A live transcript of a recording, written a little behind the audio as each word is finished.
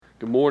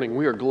Good morning.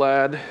 We are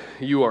glad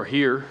you are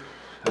here.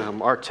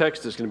 Our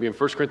text is going to be in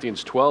 1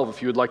 Corinthians 12, if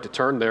you would like to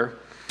turn there.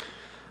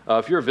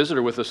 If you're a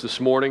visitor with us this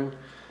morning,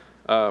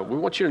 we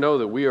want you to know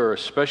that we are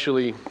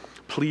especially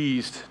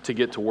pleased to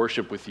get to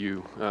worship with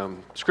you.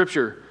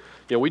 Scripture,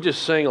 we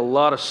just sang a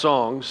lot of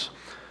songs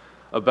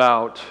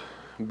about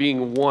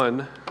being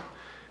one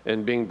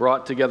and being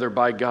brought together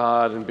by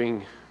God and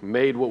being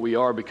made what we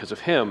are because of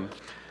Him.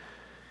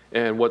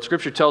 And what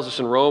Scripture tells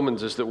us in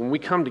Romans is that when we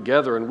come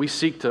together and we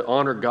seek to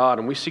honor God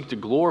and we seek to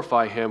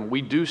glorify Him,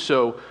 we do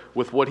so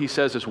with what He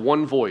says is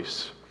one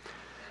voice.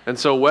 And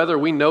so whether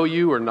we know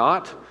you or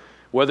not,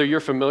 whether you're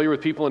familiar with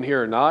people in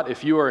here or not,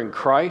 if you are in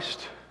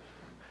Christ,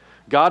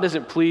 God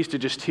isn't pleased to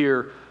just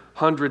hear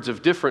hundreds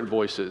of different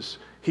voices.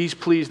 He's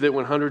pleased that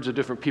when hundreds of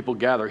different people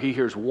gather, He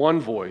hears one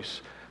voice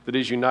that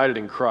is united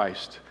in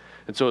Christ.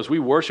 And so as we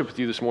worship with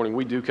you this morning,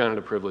 we do count it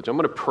a privilege. I'm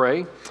going to pray,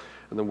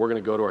 and then we're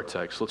going to go to our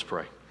text. Let's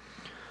pray.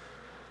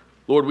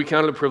 Lord, we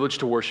count it a privilege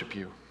to worship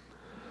you.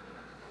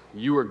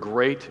 You are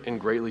great and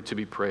greatly to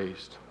be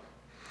praised.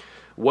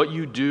 What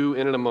you do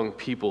in and among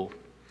people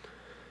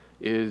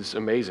is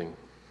amazing.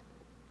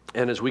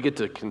 And as we get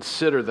to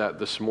consider that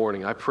this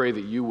morning, I pray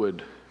that you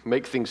would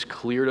make things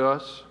clear to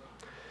us,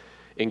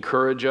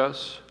 encourage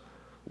us,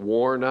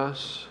 warn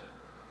us,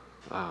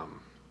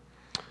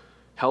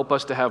 help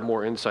us to have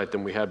more insight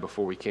than we had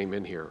before we came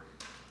in here.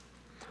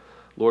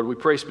 Lord, we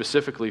pray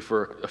specifically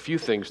for a few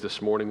things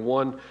this morning.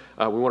 One,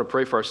 we want to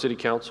pray for our city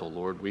council,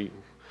 Lord.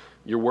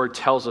 Your word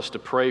tells us to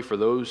pray for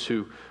those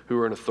who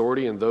are in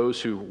authority and those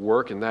who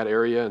work in that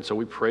area, and so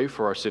we pray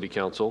for our city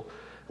council.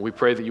 We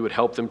pray that you would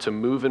help them to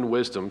move in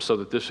wisdom so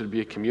that this would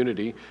be a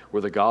community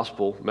where the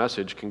gospel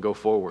message can go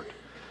forward.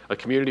 A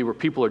community where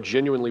people are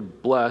genuinely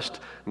blessed,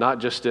 not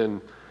just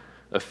in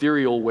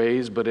ethereal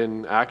ways, but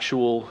in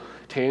actual,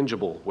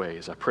 tangible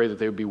ways. I pray that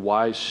they would be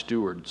wise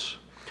stewards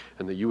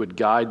and that you would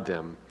guide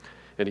them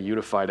in a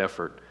unified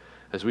effort.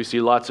 As we see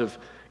lots of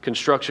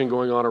construction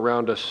going on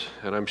around us,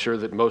 and I'm sure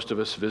that most of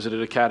us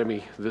visited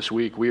Academy this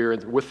week, we're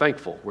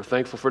thankful. We're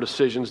thankful for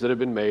decisions that have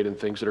been made and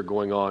things that are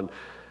going on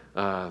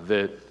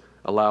that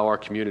allow our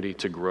community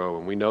to grow.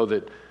 And we know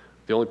that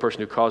the only person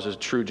who causes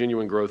true,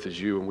 genuine growth is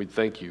you, and we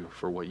thank you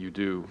for what you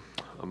do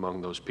among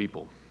those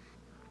people.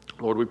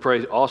 Lord, we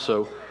pray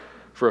also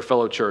for a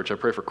fellow church. I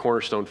pray for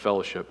Cornerstone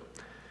Fellowship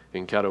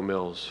in Caddo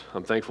Mills.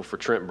 I'm thankful for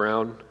Trent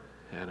Brown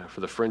and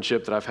for the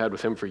friendship that I've had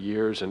with him for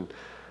years, and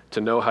to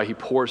know how he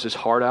pours his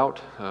heart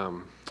out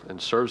and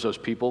serves those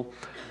people.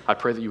 I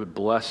pray that you would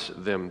bless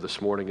them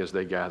this morning as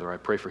they gather. I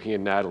pray for he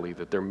and Natalie,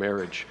 that their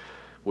marriage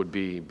would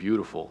be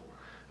beautiful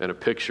and a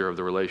picture of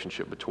the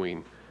relationship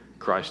between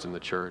Christ and the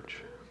church.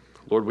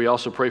 Lord, we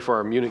also pray for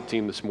our Munich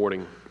team this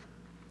morning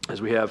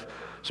as we have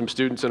some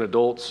students and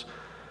adults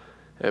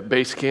at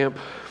base camp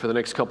for the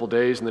next couple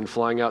days and then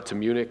flying out to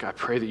Munich. I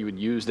pray that you would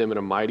use them in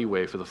a mighty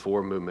way for the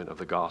forward movement of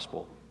the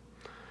gospel.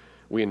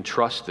 We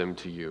entrust them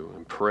to you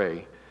and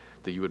pray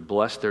that you would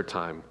bless their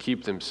time,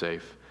 keep them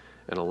safe,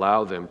 and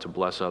allow them to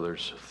bless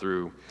others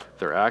through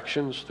their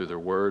actions, through their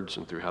words,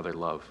 and through how they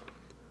love.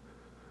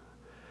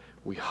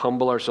 We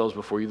humble ourselves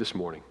before you this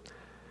morning.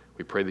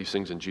 We pray these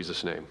things in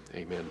Jesus' name.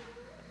 Amen.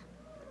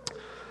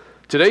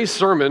 Today's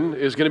sermon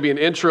is going to be an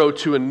intro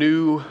to a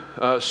new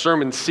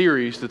sermon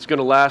series that's going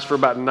to last for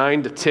about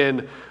 9 to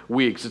 10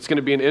 weeks. It's going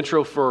to be an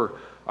intro for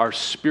our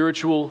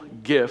spiritual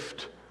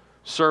gift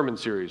sermon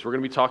series. We're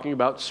going to be talking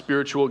about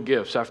spiritual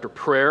gifts. After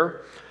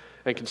prayer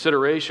and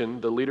consideration,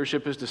 the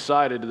leadership has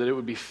decided that it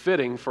would be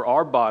fitting for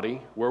our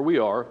body, where we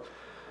are,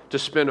 to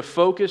spend a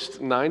focused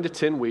 9 to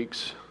 10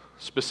 weeks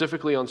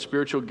specifically on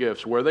spiritual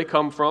gifts, where they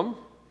come from,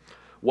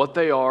 what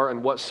they are,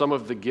 and what some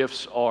of the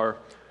gifts are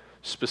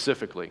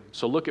specifically.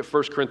 So look at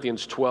 1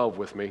 Corinthians 12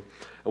 with me,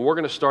 and we're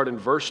going to start in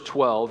verse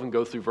 12 and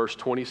go through verse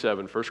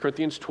 27. 1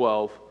 Corinthians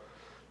 12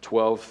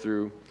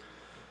 through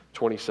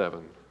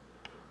 27.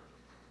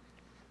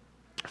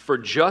 For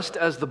just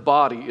as the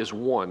body is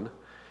one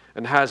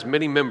and has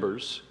many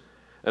members,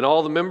 and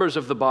all the members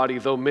of the body,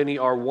 though many,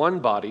 are one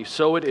body,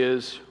 so it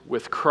is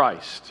with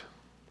Christ.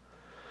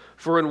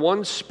 For in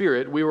one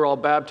Spirit we were all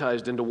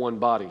baptized into one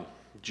body,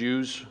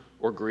 Jews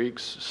or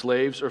Greeks,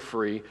 slaves or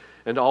free,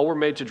 and all were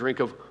made to drink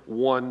of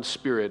one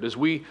Spirit. As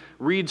we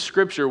read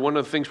Scripture, one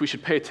of the things we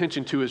should pay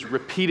attention to is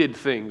repeated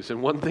things,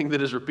 and one thing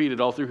that is repeated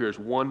all through here is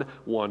one,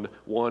 one,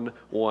 one,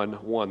 one,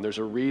 one. There's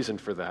a reason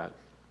for that.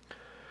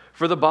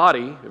 For the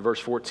body,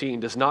 verse 14,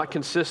 does not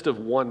consist of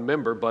one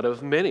member, but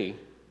of many.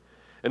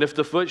 And if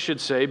the foot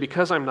should say,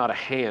 because I'm not a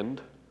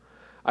hand,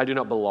 I do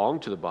not belong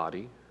to the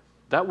body,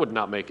 that would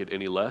not make it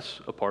any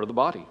less a part of the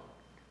body.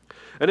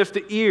 And if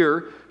the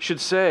ear should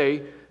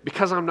say,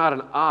 because I'm not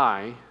an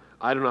eye,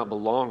 I do not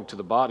belong to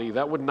the body,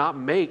 that would not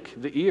make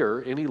the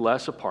ear any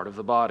less a part of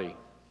the body.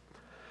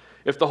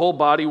 If the whole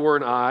body were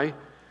an eye,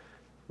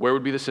 where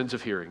would be the sense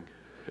of hearing?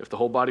 If the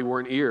whole body were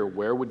an ear,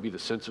 where would be the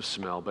sense of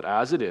smell? But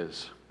as it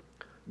is,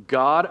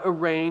 God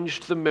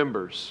arranged the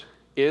members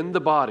in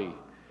the body,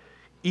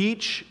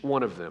 each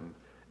one of them,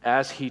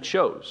 as He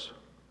chose.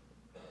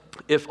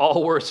 If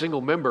all were a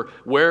single member,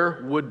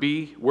 where would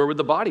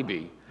the body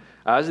be?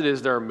 As it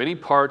is, there are many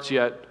parts,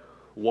 yet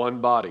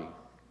one body.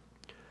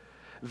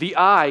 The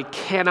eye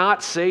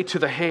cannot say to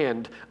the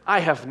hand, I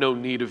have no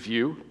need of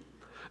you,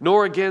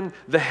 nor again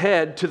the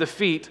head to the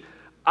feet,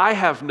 I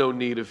have no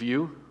need of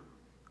you.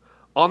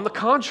 On the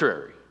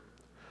contrary,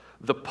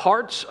 the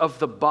parts of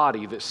the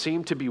body that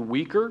seem to be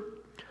weaker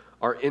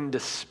are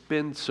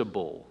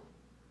indispensable.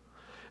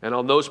 And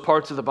on those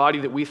parts of the body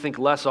that we think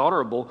less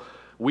honorable,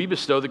 we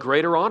bestow the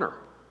greater honor.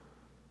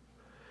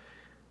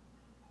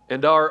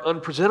 And our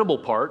unpresentable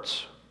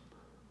parts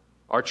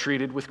are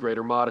treated with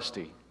greater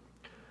modesty,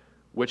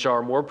 which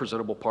our more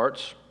presentable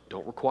parts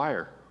don't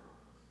require.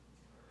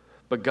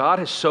 But God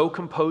has so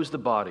composed the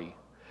body,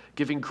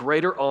 giving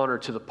greater honor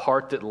to the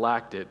part that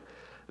lacked it,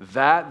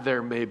 that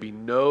there may be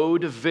no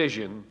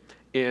division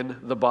in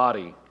the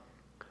body,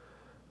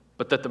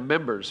 but that the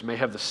members may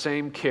have the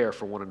same care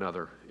for one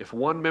another. If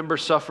one member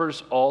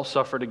suffers, all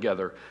suffer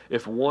together.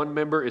 If one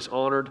member is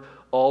honored,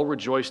 all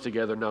rejoice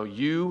together. Now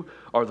you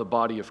are the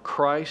body of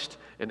Christ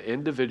and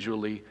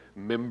individually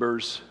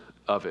members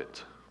of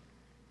it.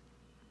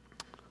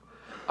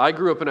 I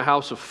grew up in a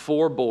house of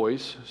 4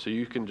 boys, so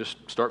you can just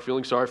start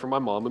feeling sorry for my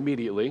mom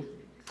immediately.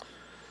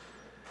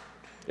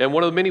 And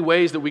one of the many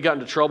ways that we got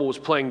into trouble was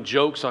playing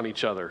jokes on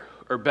each other,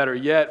 or better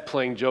yet,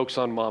 playing jokes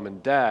on mom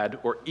and dad,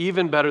 or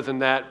even better than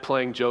that,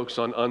 playing jokes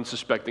on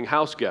unsuspecting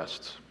house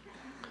guests.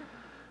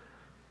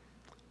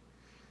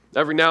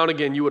 Every now and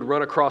again, you would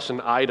run across an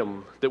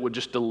item that would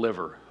just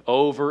deliver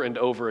over and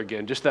over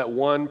again, just that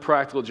one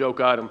practical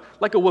joke item,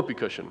 like a whoopee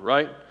cushion,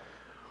 right?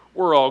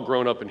 We're all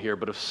grown up in here,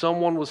 but if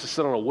someone was to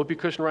sit on a whoopee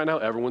cushion right now,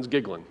 everyone's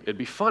giggling. It'd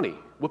be funny.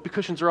 Whoopee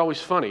cushions are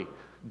always funny.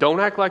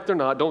 Don't act like they're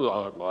not. I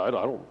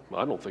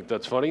don't think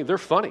that's funny. They're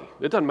funny.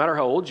 It doesn't matter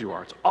how old you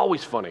are. It's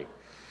always funny.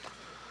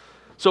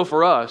 So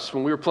for us,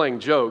 when we were playing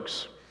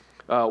jokes,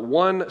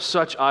 one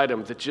such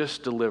item that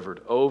just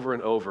delivered over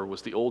and over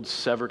was the old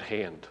severed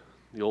hand,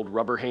 the old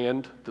rubber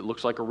hand that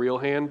looks like a real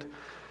hand.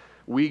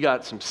 We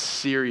got some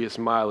serious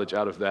mileage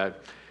out of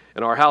that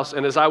in our house.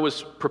 And as I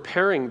was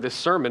preparing this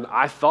sermon,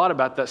 I thought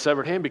about that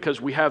severed hand because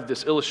we have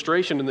this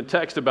illustration in the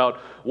text about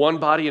one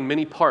body and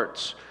many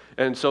parts.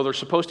 And so they're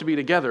supposed to be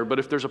together, but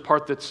if there's a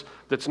part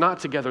that's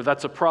not together,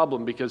 that's a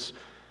problem because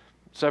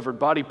severed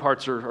body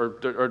parts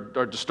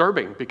are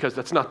disturbing because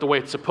that's not the way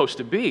it's supposed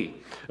to be.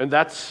 And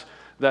that's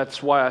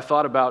why I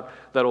thought about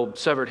that old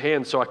severed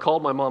hand. So I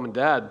called my mom and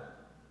dad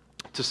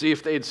to see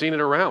if they had seen it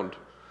around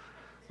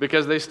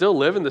because they still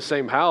live in the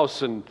same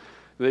house and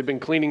they've been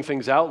cleaning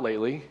things out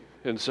lately.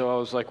 And so I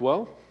was like,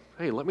 well,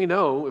 hey, let me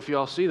know if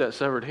y'all see that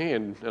severed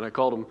hand. And I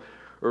called them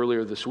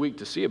earlier this week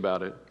to see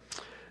about it.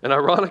 And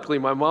ironically,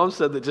 my mom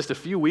said that just a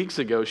few weeks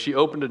ago, she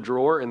opened a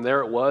drawer and there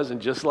it was, and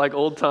just like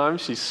old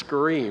times, she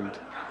screamed.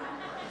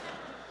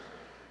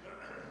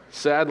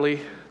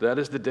 Sadly, that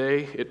is the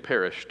day it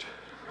perished.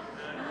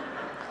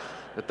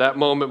 At that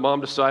moment, Mom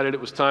decided it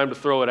was time to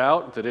throw it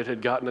out, that it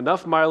had gotten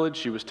enough mileage,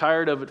 she was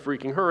tired of it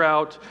freaking her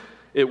out,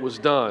 it was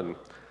done.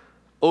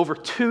 Over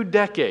 2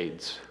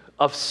 decades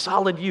of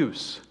solid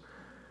use,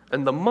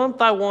 and the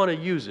month I want to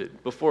use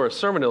it before a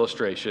sermon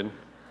illustration,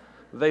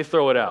 they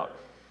throw it out.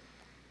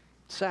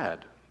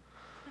 Sad.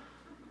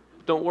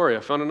 Don't worry, I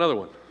found another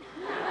one.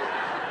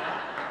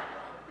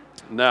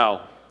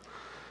 Now,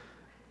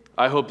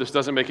 I hope this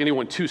doesn't make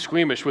anyone too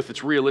squeamish with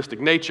its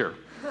realistic nature.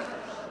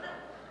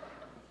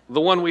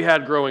 The one we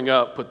had growing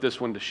up put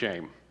this one to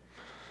shame.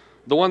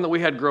 The one that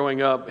we had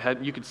growing up,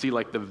 you could see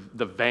like the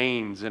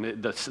veins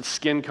and the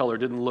skin color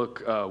didn't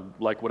look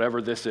like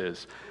whatever this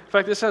is. In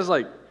fact, this has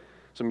like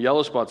some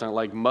yellow spots on it,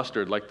 like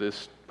mustard, like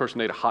this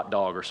person ate a hot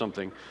dog or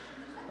something.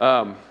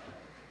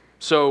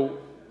 So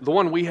the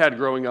one we had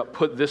growing up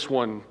put this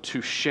one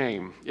to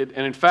shame. And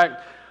in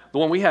fact, the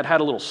one we had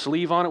a little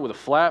sleeve on it with a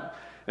flap.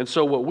 And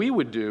so what we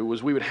would do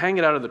was we would hang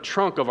it out of the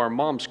trunk of our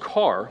mom's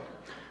car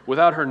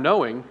without her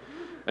knowing,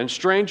 and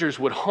strangers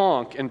would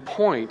honk and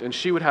point, and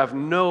she would have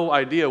no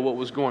idea what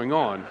was going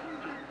on.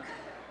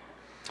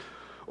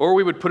 Or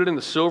we would put it in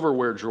the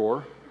silverware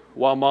drawer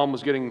while Mom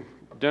was getting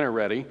dinner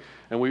ready,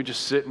 and we would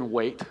just sit and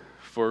wait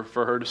for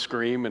her to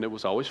scream, and it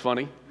was always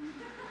funny.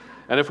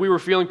 And if we were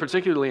feeling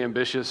particularly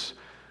ambitious,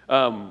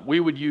 we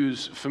would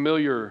use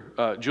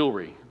familiar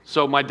jewelry.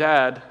 So my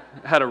dad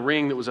had a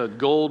ring that was a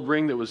gold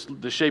ring that was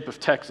the shape of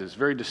Texas,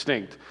 very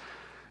distinct.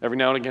 Every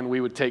now and again,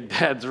 we would take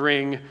Dad's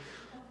ring,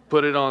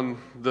 put it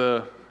on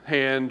the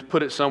hand,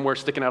 put it somewhere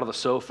sticking out of the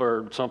sofa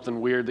or something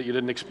weird that you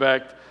didn't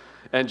expect,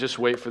 and just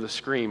wait for the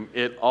scream.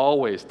 It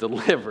always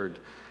delivered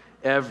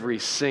every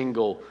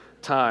single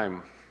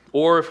time.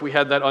 Or if we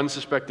had that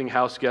unsuspecting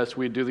house guest,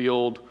 we'd do the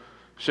old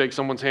shake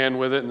someone's hand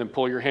with it and then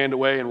pull your hand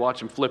away and watch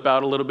them flip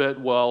out a little bit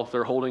while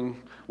they're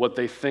holding what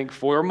they think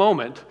for a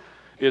moment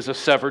is a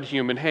severed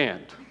human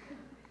hand.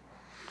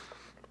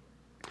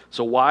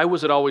 So why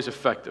was it always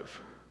effective?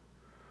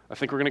 I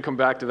think we're going to come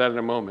back to that in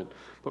a moment.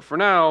 But for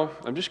now,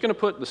 I'm just going to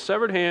put the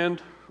severed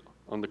hand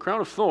on the crown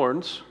of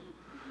thorns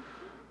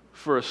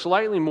for a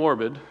slightly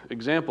morbid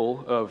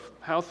example of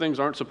how things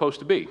aren't supposed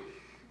to be.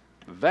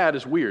 That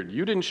is weird.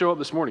 You didn't show up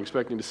this morning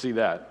expecting to see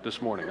that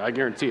this morning. I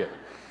guarantee it.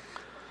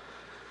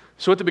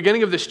 So at the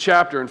beginning of this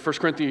chapter in 1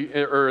 Corinthians,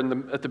 or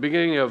at the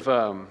beginning of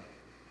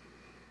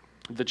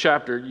the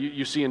chapter,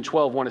 you see in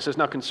 12:1, it says,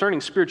 "Now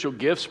concerning spiritual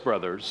gifts,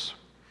 brothers,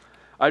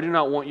 I do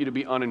not want you to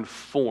be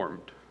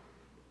uninformed."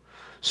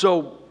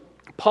 So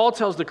Paul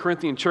tells the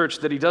Corinthian church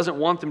that he doesn't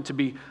want them to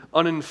be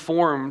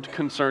uninformed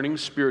concerning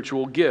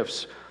spiritual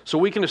gifts. So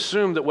we can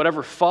assume that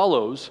whatever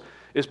follows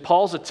is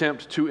Paul's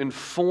attempt to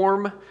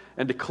inform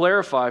and to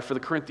clarify for the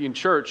Corinthian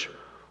church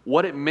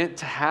what it meant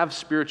to have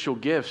spiritual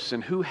gifts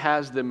and who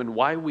has them and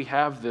why we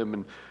have them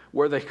and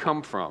where they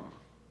come from.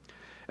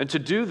 And to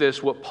do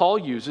this, what Paul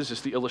uses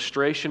is the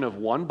illustration of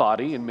one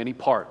body in many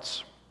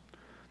parts.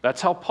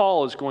 That's how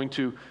Paul is going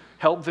to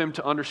help them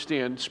to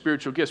understand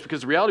spiritual gifts,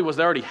 because the reality was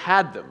they already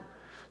had them.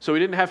 So he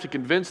didn't have to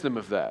convince them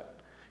of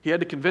that. He had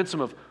to convince them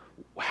of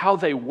how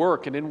they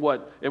work and in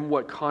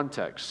what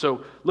context.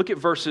 So look at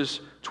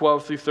verses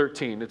 12 through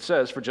 13. It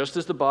says, "For just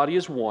as the body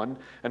is one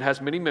and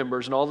has many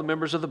members, and all the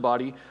members of the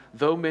body,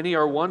 though many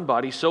are one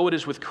body, so it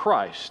is with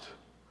Christ.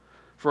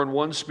 For in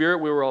one Spirit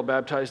we were all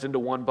baptized into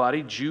one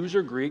body, Jews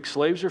or Greeks,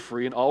 slaves or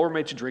free, and all were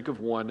made to drink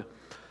of one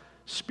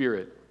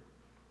Spirit."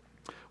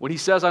 When he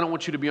says, "I don't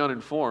want you to be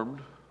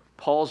uninformed,"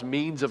 Paul's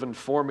means of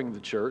informing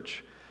the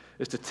church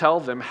is to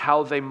tell them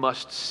how they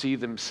must see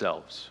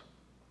themselves.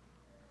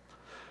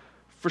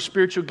 For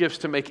spiritual gifts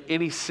to make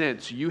any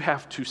sense, you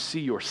have to see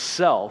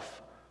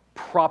yourself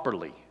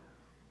properly.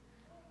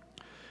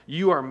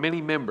 You are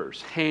many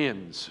members,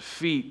 hands,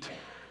 feet,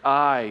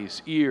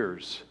 eyes,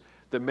 ears,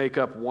 that make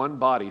up one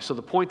body. So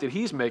the point that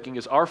he's making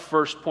is our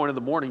first point of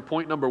the morning.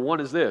 Point number one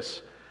is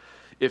this: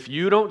 if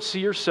you don't see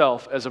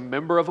yourself as a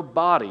member of a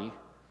body,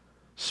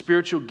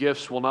 spiritual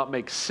gifts will not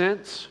make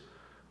sense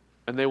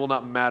and they will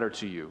not matter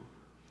to you.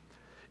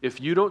 If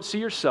you don't see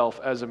yourself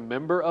as a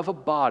member of a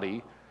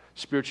body,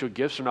 spiritual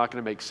gifts are not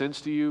going to make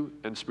sense to you,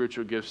 and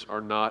spiritual gifts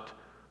are not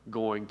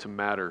going to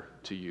matter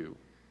to you.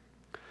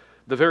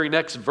 The very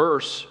next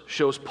verse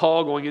shows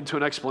Paul going into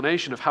an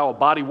explanation of how a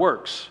body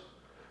works.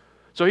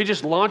 So he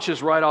just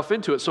launches right off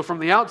into it. So from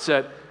the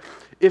outset,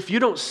 if you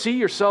don't see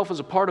yourself as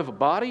a part of a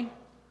body,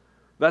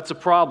 that's a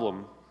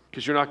problem,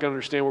 because you're not going to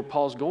understand where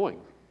Paul's going.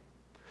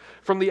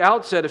 From the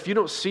outset, if you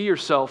don't see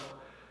yourself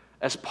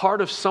as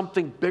part of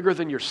something bigger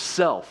than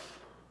yourself,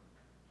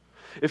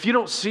 if you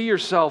don't see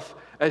yourself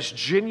as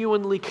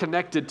genuinely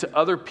connected to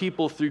other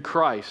people through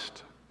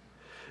Christ,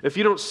 if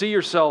you don't see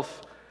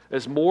yourself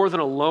as more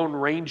than a lone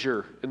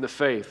ranger in the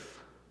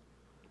faith,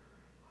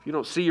 if you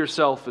don't see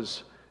yourself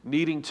as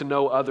needing to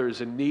know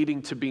others and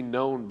needing to be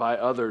known by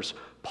others,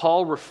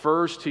 Paul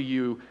refers to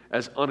you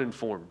as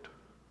uninformed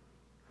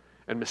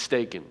and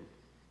mistaken.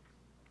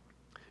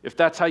 If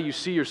that's how you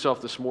see yourself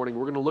this morning,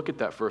 we're going to look at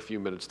that for a few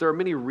minutes. There are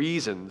many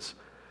reasons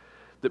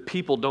that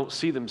people don't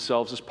see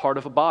themselves as part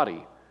of a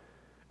body.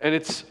 And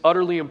it's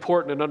utterly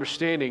important in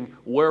understanding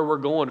where we're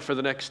going for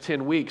the next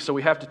 10 weeks. So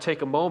we have to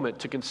take a moment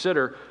to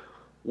consider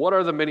what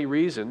are the many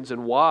reasons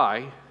and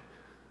why,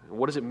 and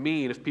what does it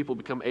mean if people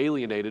become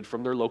alienated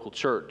from their local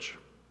church.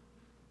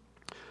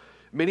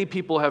 Many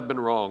people have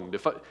been wronged.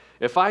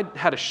 If I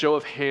had a show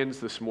of hands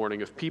this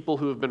morning of people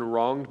who have been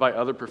wronged by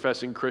other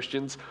professing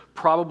Christians,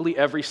 probably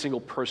every single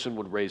person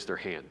would raise their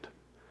hand.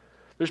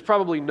 There's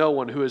probably no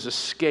one who has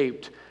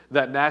escaped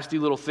that nasty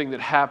little thing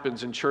that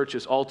happens in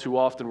churches all too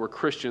often where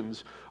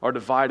Christians are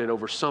divided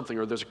over something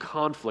or there's a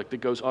conflict that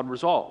goes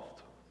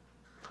unresolved.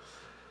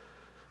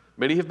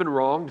 Many have been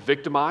wronged,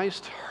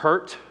 victimized,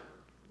 hurt,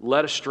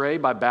 led astray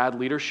by bad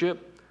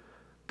leadership,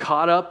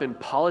 caught up in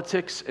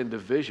politics and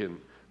division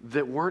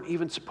that weren't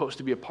even supposed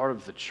to be a part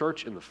of the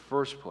church in the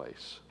first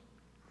place.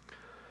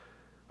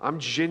 I'm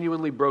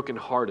genuinely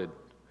brokenhearted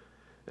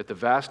at the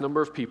vast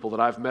number of people that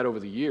I've met over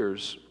the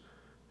years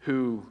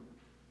who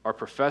are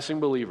professing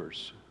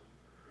believers,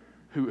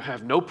 who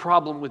have no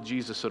problem with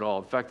Jesus at all.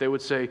 In fact, they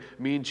would say,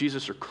 me and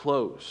Jesus are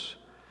close.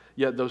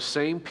 Yet those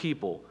same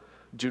people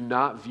do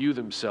not view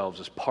themselves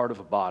as part of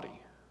a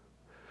body.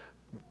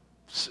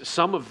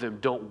 Some of them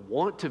don't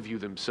want to view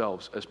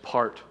themselves as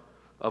part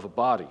of a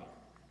body.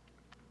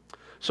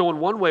 So in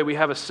one way, we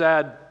have a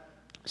sad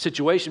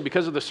situation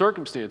because of the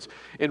circumstance.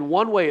 In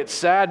one way, it's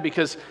sad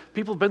because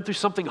people have been through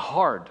something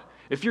hard.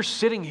 If you're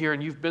sitting here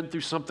and you've been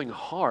through something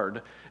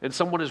hard and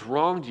someone has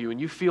wronged you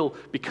and you feel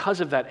because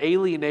of that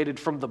alienated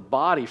from the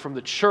body, from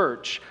the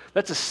church,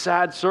 that's a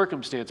sad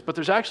circumstance. But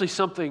there's actually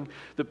something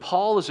that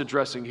Paul is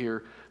addressing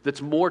here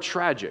that's more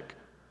tragic.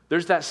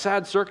 There's that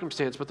sad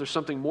circumstance, but there's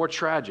something more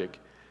tragic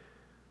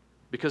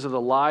because of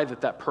the lie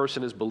that that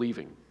person is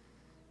believing.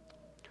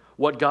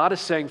 What God is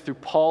saying through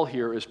Paul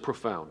here is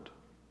profound.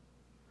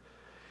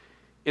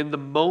 In the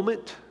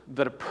moment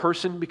that a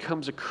person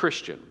becomes a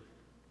Christian,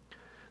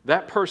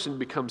 that person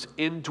becomes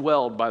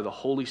indwelled by the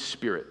Holy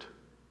Spirit.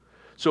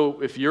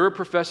 So if you're a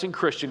professing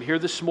Christian here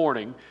this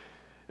morning,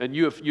 and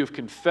you have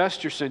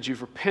confessed your sins,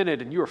 you've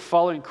repented, and you are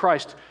following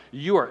Christ,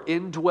 you are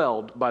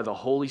indwelled by the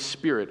Holy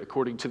Spirit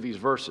according to these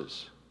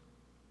verses.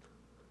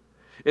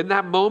 In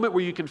that moment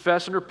where you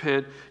confess and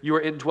repent, you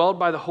are indwelled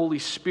by the Holy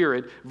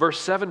Spirit. Verse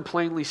 7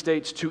 plainly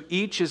states, to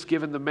each is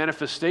given the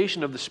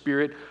manifestation of the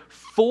Spirit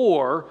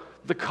for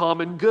the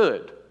common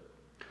good.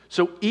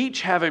 So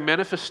each have a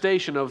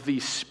manifestation of the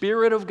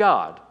Spirit of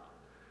God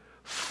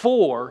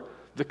for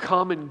the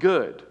common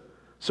good.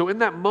 So in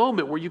that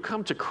moment where you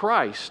come to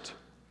Christ,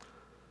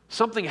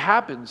 something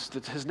happens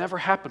that has never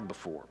happened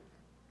before.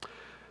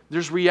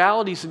 There's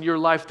realities in your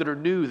life that are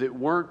new that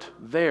weren't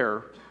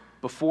there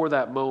before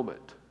that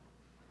moment.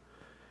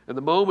 And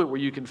the moment where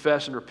you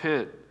confess and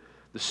repent,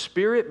 the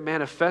Spirit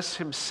manifests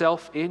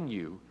Himself in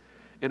you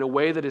in a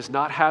way that has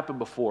not happened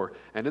before.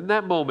 And in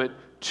that moment,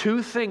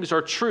 two things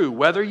are true,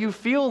 whether you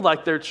feel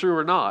like they're true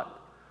or not.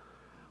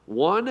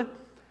 One,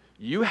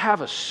 you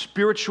have a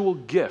spiritual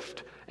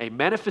gift, a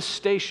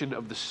manifestation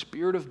of the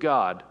Spirit of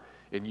God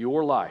in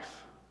your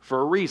life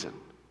for a reason.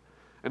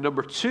 And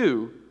number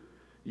two,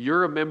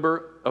 you're a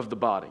member of the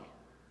body.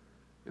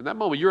 In that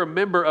moment, you're a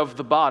member of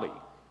the body.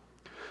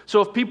 So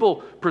if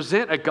people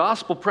present a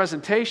gospel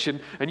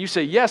presentation and you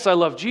say, yes, I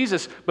love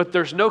Jesus, but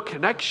there's no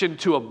connection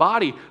to a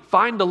body,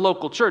 find a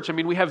local church. I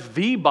mean, we have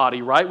the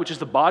body, right, which is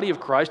the body of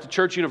Christ, the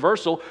church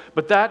universal,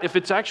 but that, if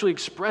it's actually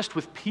expressed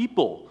with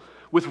people,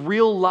 with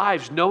real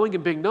lives, knowing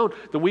and being known,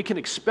 then we can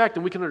expect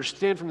and we can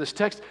understand from this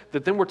text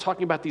that then we're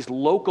talking about these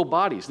local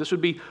bodies. This would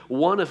be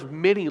one of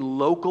many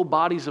local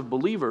bodies of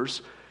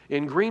believers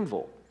in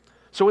Greenville.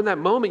 So in that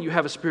moment, you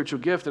have a spiritual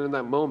gift, and in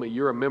that moment,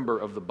 you're a member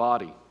of the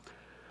body.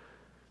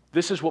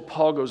 This is what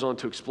Paul goes on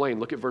to explain.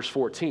 Look at verse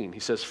 14. He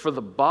says, "For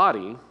the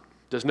body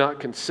does not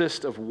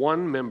consist of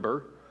one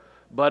member,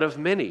 but of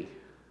many."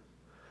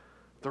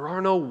 There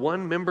are no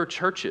one-member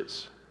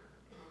churches.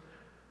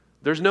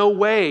 There's no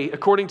way,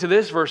 according to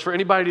this verse, for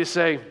anybody to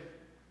say,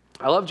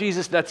 I love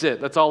Jesus, that's it,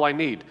 that's all I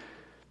need.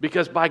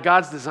 Because by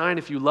God's design,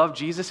 if you love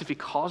Jesus, if He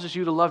causes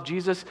you to love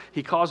Jesus,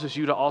 He causes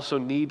you to also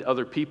need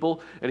other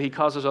people, and He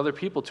causes other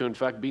people to, in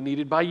fact, be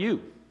needed by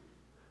you.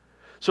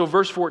 So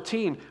verse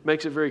 14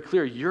 makes it very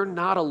clear, you're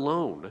not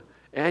alone,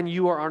 and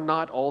you are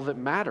not all that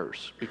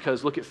matters.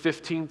 Because look at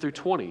 15 through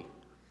 20.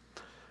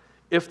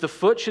 "If the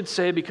foot should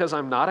say, because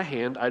I'm not a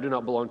hand, I do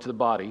not belong to the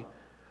body,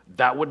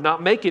 that would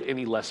not make it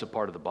any less a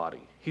part of the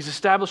body." He's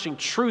establishing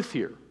truth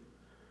here.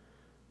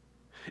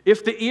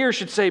 "If the ear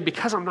should say,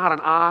 because I'm not an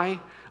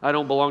eye, I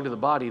don't belong to the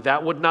body,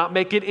 that would not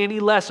make it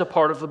any less a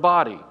part of the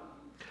body.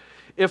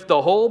 If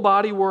the whole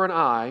body were an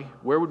eye,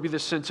 where would be the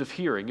sense of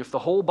hearing? If the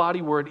whole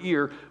body were an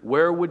ear,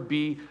 where would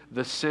be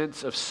the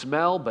sense of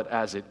smell? But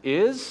as it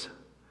is,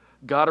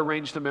 God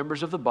arranged the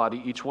members of the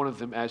body, each one of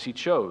them as He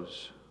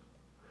chose.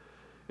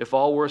 If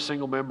all were a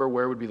single member,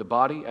 where would be the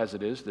body? As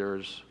it is,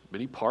 there's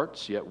many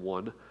parts, yet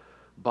one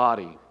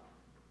body."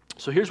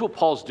 So here's what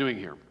Paul's doing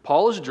here.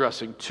 Paul is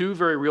addressing two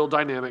very real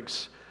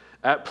dynamics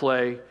at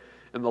play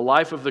in the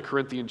life of the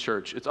Corinthian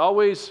church. It's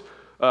always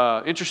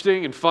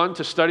interesting and fun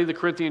to study the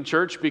Corinthian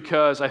church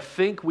because I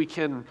think we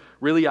can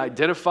really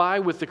identify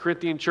with the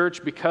Corinthian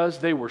church because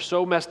they were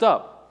so messed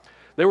up.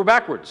 They were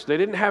backwards. They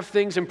didn't have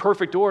things in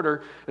perfect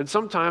order. And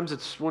sometimes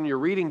it's when you're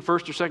reading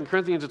 1st or 2nd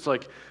Corinthians, it's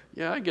like,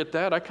 yeah, I get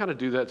that. I kind of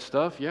do that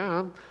stuff.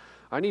 Yeah,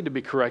 I need to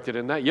be corrected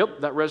in that.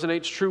 Yep, that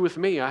resonates true with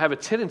me. I have a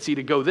tendency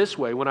to go this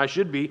way when I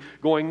should be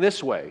going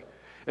this way.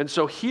 And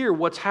so here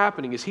what's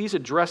happening is he's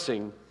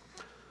addressing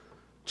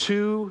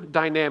two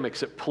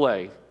dynamics at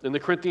play in the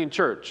Corinthian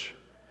church.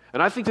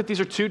 And I think that these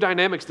are two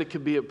dynamics that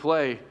could be at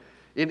play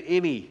in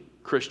any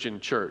Christian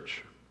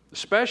church,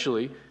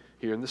 especially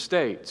here in the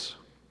States.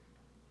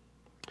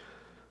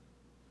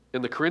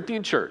 In the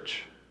Corinthian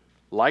church,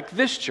 like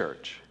this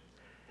church,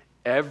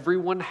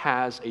 everyone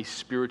has a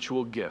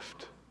spiritual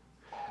gift.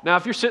 Now,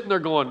 if you're sitting there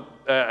going,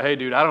 hey,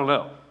 dude, I don't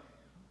know.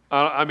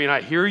 I mean, I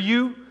hear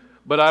you,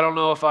 but I don't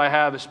know if I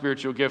have a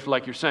spiritual gift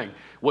like you're saying.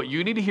 What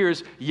you need to hear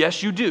is,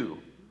 yes, you do.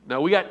 Now,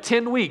 we got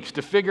 10 weeks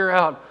to figure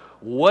out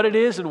what it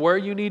is and where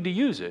you need to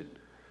use it.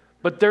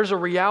 But there's a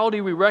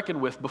reality we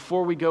reckon with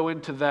before we go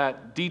into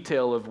that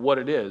detail of what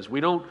it is.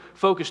 We don't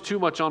focus too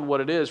much on what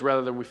it is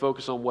rather than we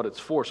focus on what it's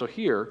for. So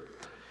here,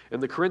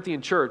 in the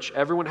Corinthian church,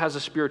 everyone has a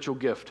spiritual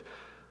gift.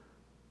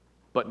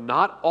 But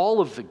not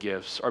all of the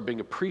gifts are being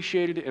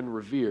appreciated and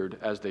revered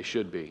as they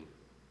should be.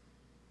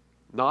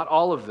 Not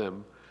all of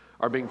them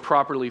are being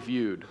properly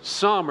viewed.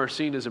 Some are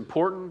seen as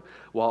important,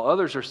 while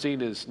others are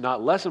seen as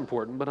not less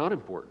important, but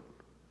unimportant.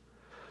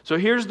 So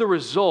here's the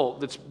result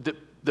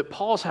that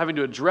Paul's having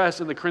to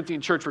address in the Corinthian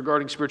church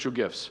regarding spiritual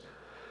gifts.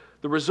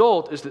 The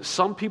result is that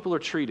some people are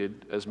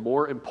treated as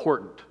more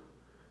important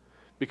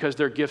because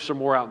their gifts are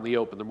more out in the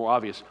open, they're more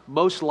obvious.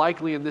 Most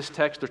likely in this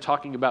text, they're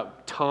talking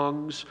about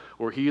tongues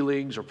or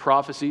healings or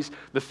prophecies,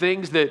 the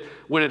things that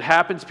when it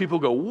happens, people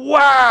go,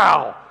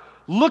 wow,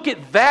 look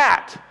at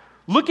that.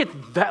 Look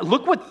at that.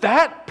 Look what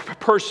that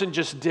person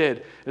just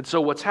did. And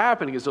so what's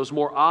happening is those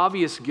more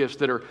obvious gifts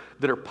that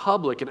are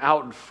public and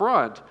out in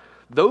front,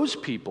 those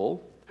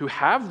people who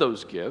have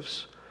those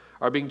gifts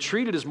are being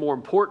treated as more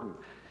important.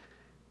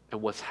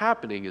 And what's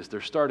happening is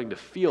they're starting to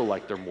feel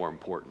like they're more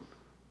important.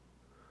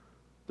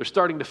 They're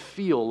starting to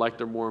feel like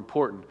they're more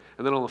important.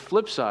 And then on the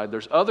flip side,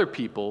 there's other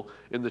people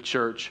in the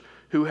church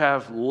who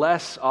have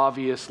less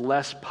obvious,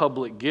 less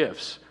public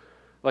gifts,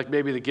 like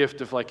maybe the gift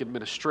of like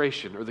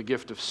administration or the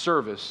gift of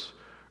service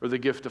or the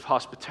gift of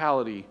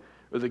hospitality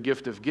or the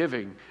gift of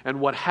giving. And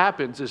what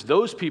happens is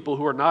those people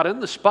who are not in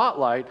the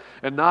spotlight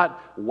and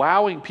not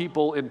wowing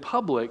people in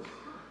public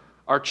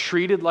are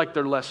treated like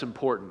they're less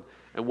important.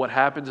 And what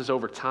happens is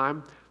over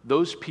time,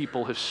 those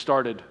people have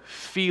started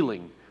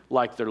feeling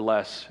like they're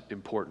less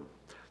important.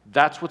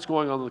 That's what's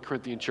going on in the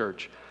Corinthian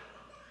church.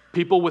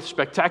 People with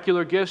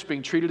spectacular gifts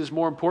being treated as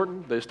more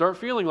important, they start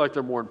feeling like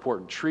they're more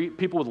important.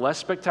 People with less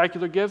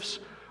spectacular gifts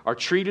are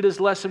treated as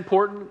less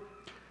important,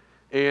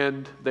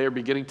 and they are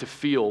beginning to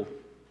feel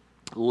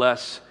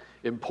less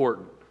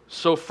important.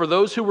 So for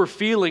those who were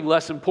feeling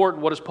less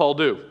important, what does Paul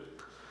do?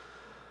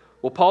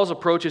 Well, Paul's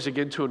approach is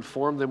again to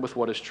inform them with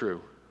what is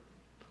true.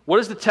 What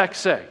does the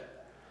text say?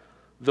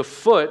 The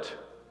foot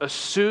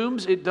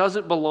assumes it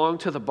doesn't belong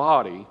to the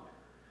body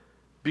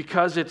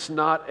because it's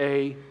not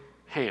a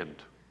hand.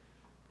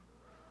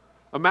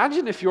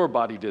 Imagine if your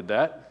body did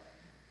that.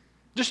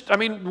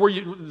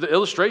 The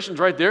illustration's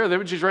right there, the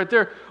image is right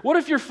there. What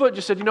if your foot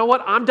just said, you know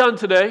what, I'm done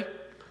today.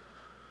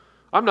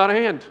 I'm not a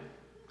hand.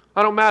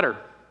 I don't matter.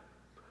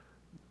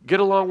 Get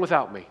along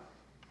without me.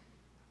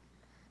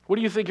 What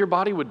do you think your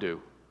body would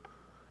do?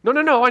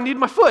 No, I need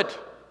my foot.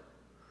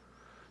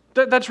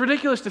 That's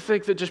ridiculous to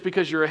think that just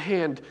because you're a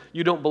hand,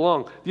 you don't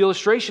belong. The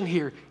illustration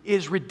here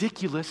is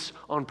ridiculous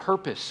on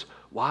purpose.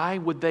 Why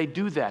would they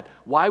do that?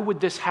 Why would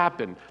this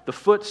happen? The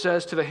foot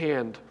says to the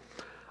hand,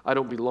 I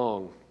don't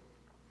belong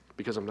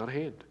because I'm not a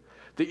hand.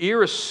 The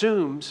ear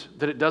assumes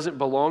that it doesn't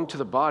belong to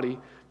the body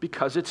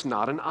because it's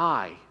not an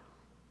eye.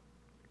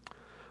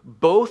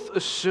 Both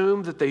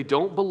assume that they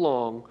don't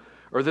belong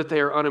or that they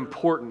are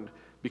unimportant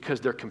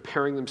because they're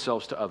comparing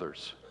themselves to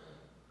others.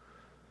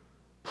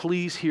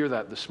 Please hear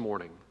that this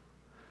morning.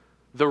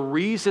 The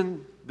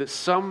reason that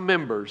some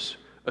members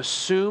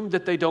assume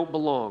that they don't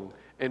belong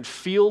and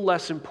feel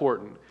less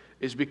important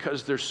is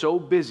because they're so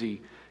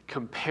busy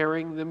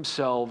comparing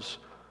themselves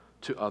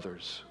to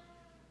others.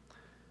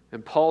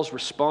 And Paul's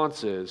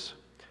response is,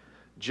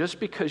 just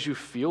because you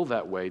feel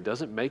that way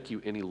doesn't make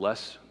you any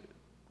less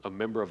a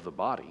member of the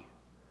body.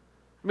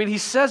 I mean, he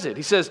says it.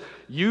 He says,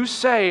 you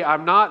say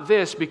I'm not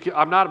this, because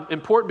I'm not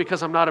important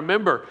because I'm not a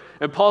member.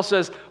 And Paul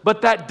says,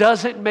 but that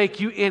doesn't make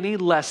you any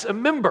less a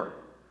member.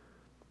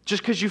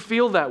 Just because you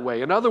feel that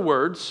way. In other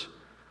words,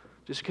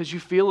 just because you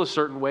feel a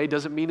certain way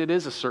doesn't mean it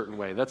is a certain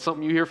way. That's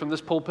something you hear from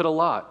this pulpit a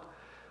lot.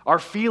 Our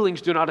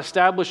feelings do not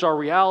establish our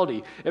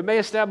reality. It may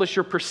establish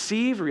your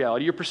perceived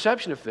reality, your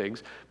perception of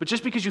things, but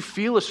just because you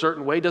feel a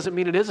certain way doesn't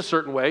mean it is a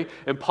certain way.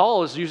 And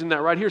Paul is using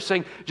that right here,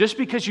 saying just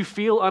because you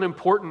feel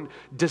unimportant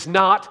does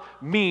not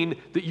mean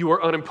that you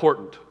are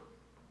unimportant.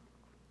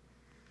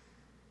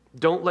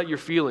 Don't let your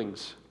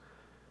feelings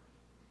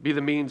be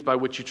the means by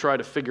which you try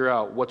to figure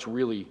out what's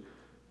really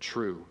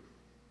true.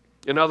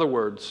 In other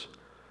words,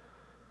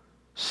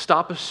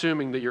 stop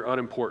assuming that you're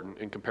unimportant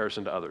in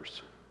comparison to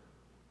others.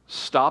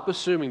 Stop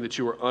assuming that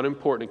you are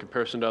unimportant in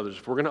comparison to others.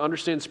 If we're going to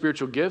understand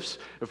spiritual gifts,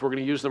 if we're going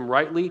to use them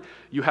rightly,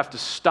 you have to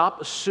stop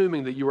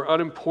assuming that you are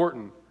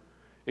unimportant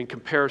in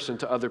comparison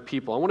to other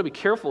people. I want to be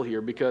careful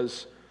here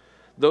because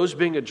those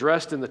being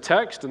addressed in the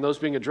text and those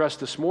being addressed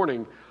this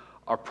morning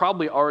are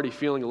probably already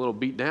feeling a little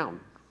beat down.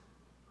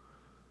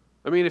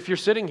 I mean, if you're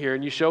sitting here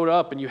and you showed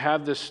up and you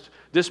have this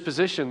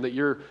disposition that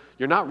you're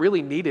not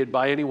really needed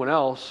by anyone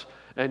else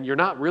and you're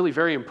not really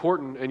very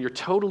important and you're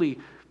totally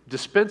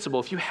dispensable,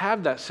 if you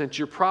have that sense,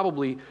 you're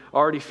probably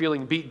already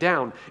feeling beat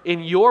down.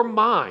 In your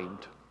mind,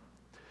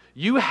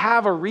 you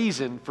have a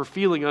reason for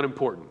feeling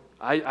unimportant.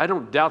 I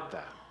don't doubt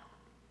that.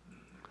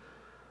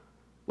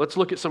 Let's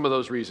look at some of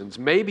those reasons.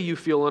 Maybe you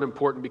feel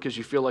unimportant because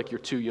you feel like you're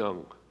too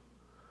young.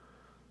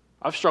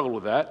 I've struggled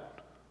with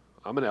that.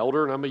 I'm an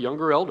elder and I'm a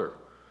younger elder.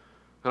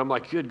 And I'm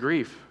like, good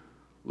grief.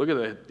 Look at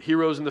the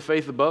heroes in the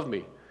faith above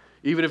me,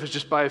 even if it's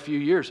just by a few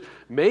years.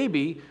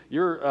 Maybe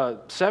you're a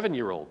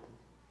 7-year-old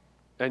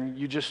and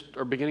you just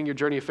are beginning your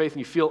journey of faith and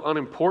you feel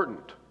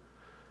unimportant.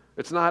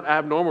 It's not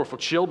abnormal for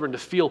children to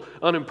feel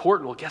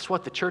unimportant. Well, guess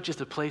what? The church is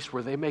the place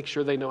where they make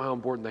sure they know how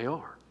important they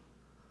are.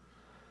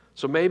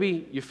 So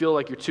maybe you feel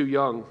like you're too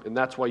young and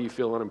that's why you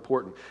feel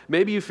unimportant.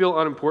 Maybe you feel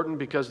unimportant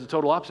because the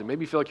total opposite.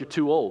 Maybe you feel like you're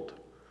too old.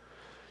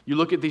 You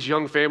look at these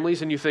young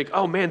families and you think,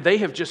 oh man, they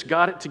have just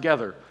got it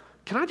together.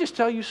 Can I just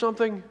tell you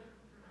something?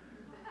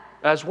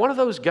 As one of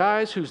those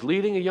guys who's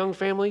leading a young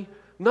family,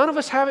 none of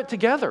us have it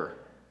together.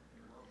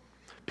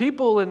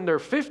 People in their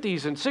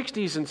 50s and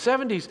 60s and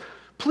 70s,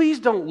 please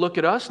don't look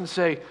at us and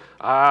say,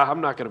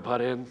 I'm not going to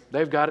butt in.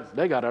 They got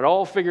it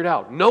all figured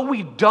out. No,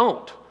 we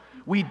don't.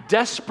 We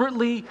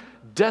desperately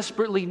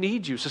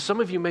need you. So some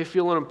of you may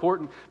feel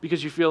unimportant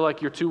because you feel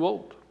like you're too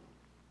old.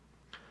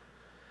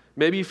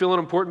 Maybe you feel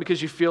unimportant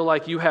because you feel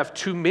like you have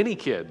too many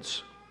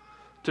kids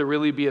to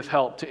really be of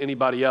help to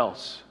anybody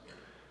else.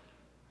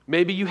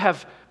 Maybe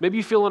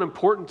you feel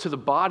unimportant to the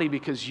body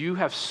because you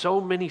have so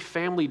many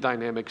family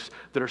dynamics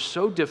that are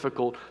so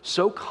difficult,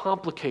 so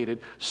complicated,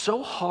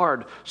 so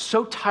hard,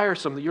 so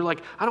tiresome that you're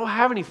like, I don't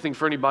have anything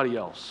for anybody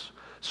else.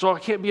 So I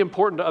can't be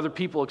important to other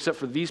people except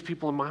for these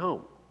people in my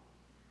home.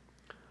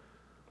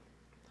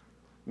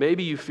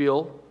 Maybe you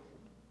feel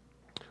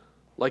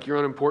like you're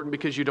unimportant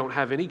because you don't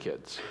have any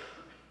kids.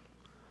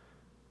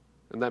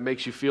 and that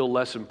makes you feel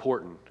less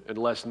important and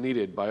less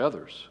needed by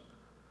others.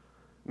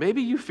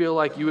 Maybe you feel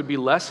like you would be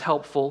less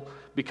helpful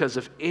because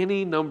of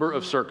any number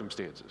of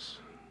circumstances.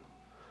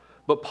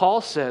 But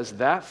Paul says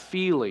that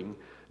feeling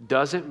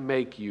doesn't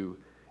make you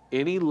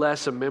any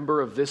less a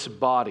member of this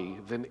body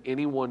than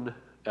anyone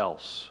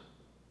else.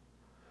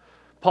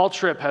 Paul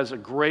Tripp has a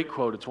great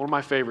quote. It's one of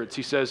my favorites.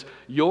 He says,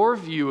 "Your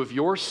view of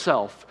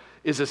yourself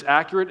is as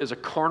accurate as a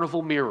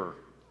carnival mirror.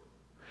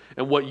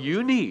 And what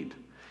you need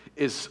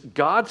is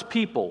God's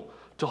people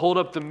to hold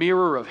up the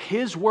mirror of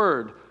His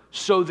Word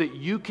so that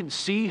you can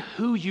see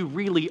who you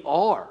really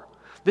are.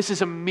 This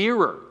is a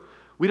mirror.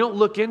 We don't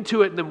look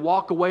into it and then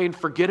walk away and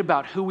forget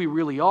about who we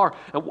really are."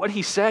 And what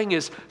he's saying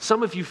is,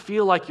 some of you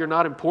feel like you're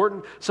not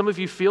important. Some of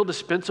you feel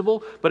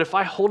dispensable. But if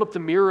I hold up the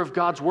mirror of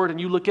God's Word and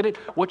you look at it,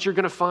 what you're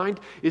going to find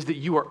is that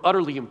you are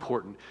utterly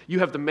important. You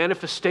have the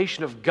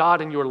manifestation of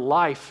God in your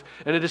life,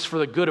 and it is for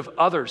the good of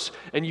others.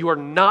 And you are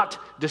not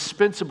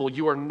dispensable.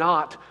 You are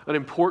not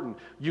unimportant.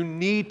 You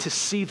need to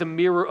see the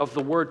mirror of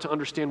the Word to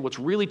understand what's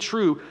really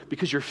true,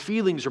 because your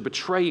feelings are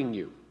betraying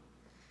you.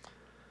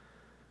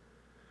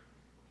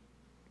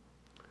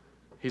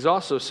 He's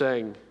also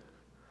saying,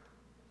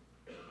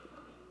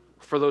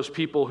 for those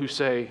people who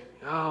say,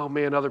 "Oh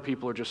man, other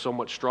people are just so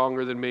much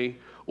stronger than me,"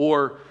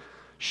 or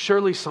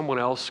 "Surely someone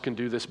else can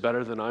do this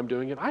better than I'm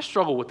doing it." I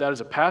struggle with that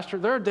as a pastor.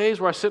 There are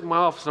days where I sit in my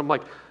office and I'm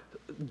like,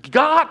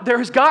 God, there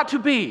has got to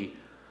be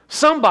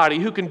somebody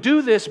who can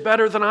do this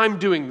better than I'm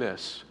doing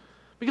this,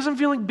 because I'm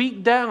feeling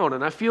beat down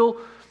and I feel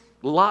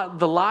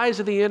the lies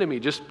of the enemy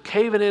just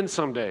caving in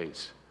some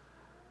days.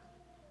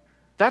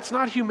 That's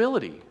not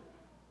humility.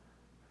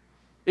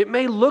 It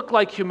may look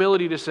like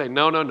humility to say,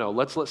 no,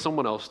 let's let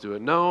someone else do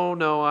it. No,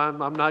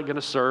 I'm not going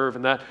to serve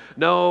in that.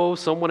 No,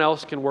 someone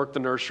else can work the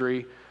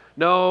nursery.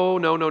 No,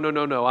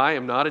 I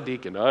am not a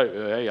deacon.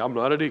 I'm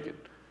not a deacon.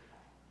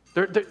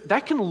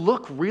 That can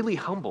look really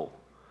humble.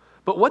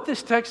 But what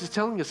this text is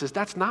telling us is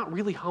that's not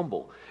really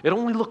humble. It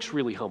only looks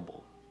really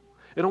humble.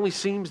 It only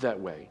seems that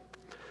way.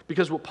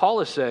 Because what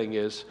Paul is saying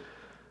is,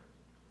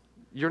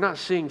 you're not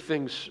seeing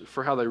things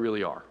for how they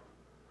really are.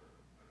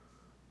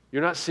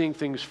 You're not seeing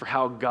things for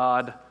how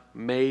God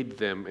made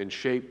them and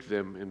shaped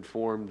them and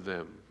formed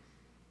them.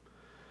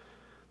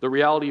 The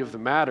reality of the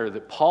matter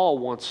that Paul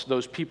wants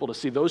those people to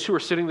see, those who are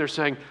sitting there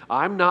saying,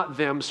 "I'm not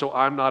them, so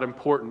I'm not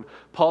important,"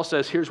 Paul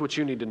says, here's what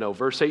you need to know.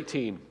 Verse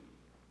 18,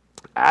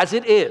 "As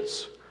it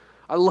is."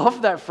 I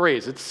love that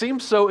phrase. It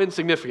seems so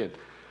insignificant.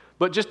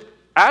 But just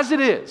as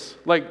it is,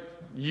 like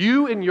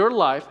you in your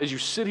life, as you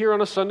sit here on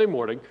a Sunday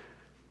morning,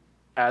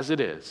 as it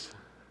is.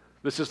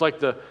 This is like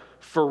the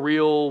for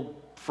real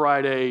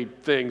Friday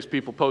things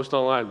people post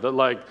online. That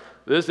like,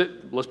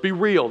 let's be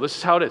real. This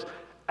is how it is.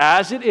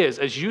 As it is,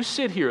 as you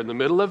sit here in the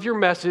middle of your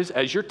messes,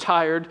 as you're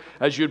tired,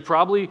 as you'd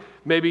probably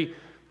maybe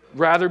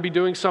rather be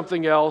doing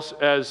something else,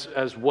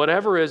 as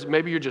whatever is,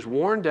 maybe you're just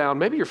worn down,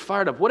 maybe you're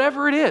fired up,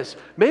 whatever it is.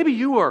 Maybe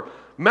you are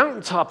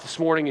mountaintop this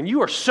morning and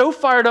you are so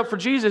fired up for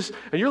Jesus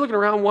and you're looking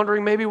around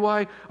wondering maybe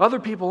why other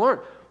people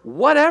aren't.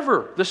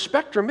 Whatever the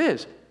spectrum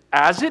is,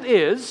 as it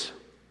is,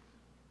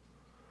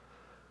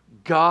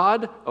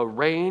 God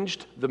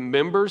arranged the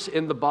members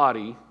in the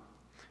body,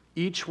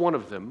 each one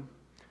of them,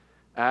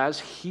 as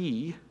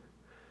He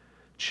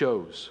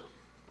chose.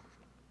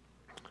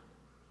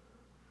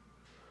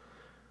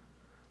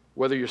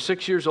 Whether you're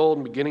 6 years old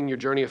and beginning your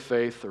journey of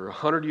faith, or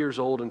 100 years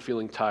old and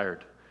feeling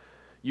tired,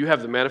 you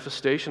have the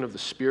manifestation of the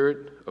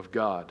Spirit of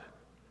God.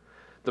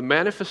 The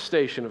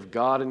manifestation of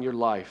God in your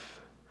life.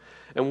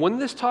 And when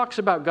this talks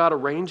about God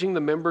arranging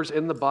the members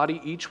in the body,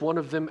 each one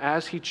of them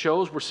as He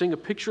chose, we're seeing a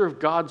picture of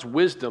God's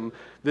wisdom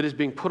that is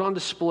being put on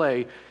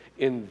display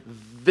in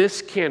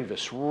this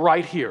canvas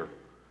right here.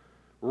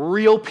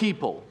 Real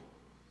people.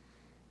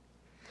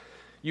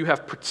 You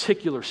have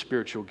particular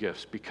spiritual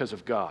gifts because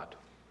of God.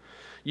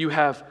 You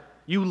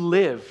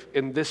live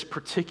in this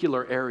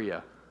particular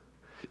area.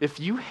 If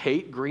you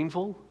hate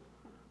Greenville,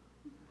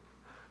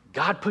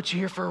 God put you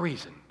here for a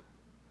reason.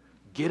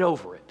 Get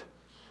over it.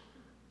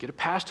 Get a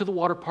pass to the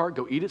water park,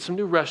 go eat at some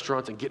new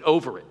restaurants, and get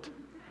over it.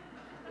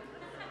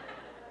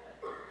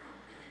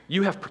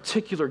 You have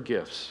particular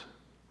gifts.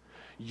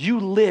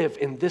 You live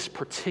in this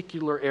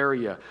particular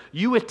area.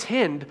 You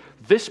attend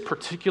this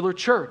particular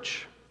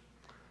church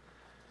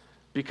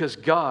because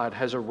God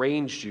has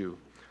arranged you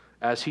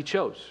as He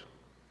chose.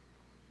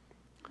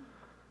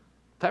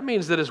 That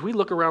means that as we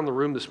look around the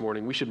room this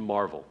morning, we should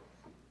marvel.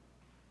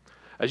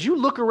 As you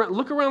look around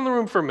the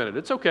room for a minute.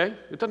 It's okay.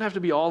 It doesn't have to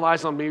be all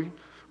eyes on me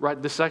right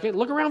this second.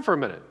 Look around for a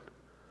minute.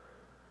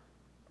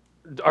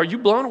 Are you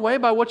blown away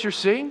by what you're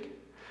seeing?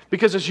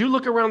 Because as you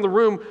look around the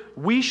room,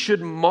 we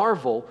should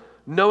marvel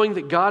knowing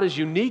that God is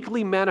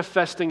uniquely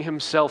manifesting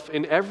Himself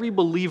in every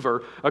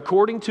believer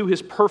according to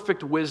His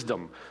perfect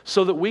wisdom,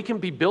 so that we can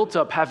be built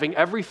up having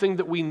everything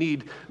that we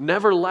need,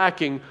 never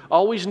lacking,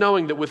 always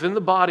knowing that within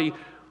the body,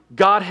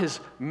 God has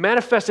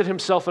manifested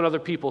Himself in other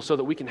people so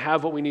that we can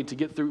have what we need to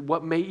get through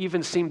what may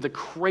even seem the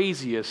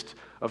craziest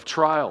of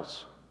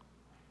trials.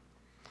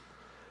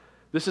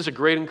 This is a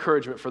great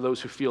encouragement for those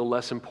who feel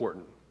less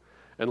important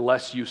and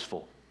less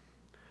useful.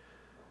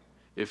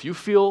 If you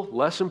feel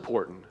less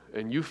important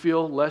and you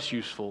feel less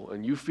useful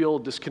and you feel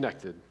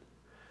disconnected,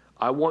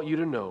 I want you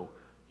to know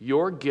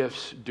your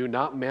gifts do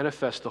not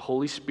manifest the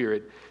Holy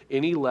Spirit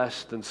any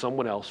less than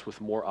someone else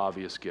with more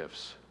obvious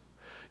gifts.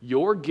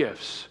 Your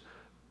gifts,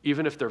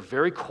 even if they're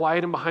very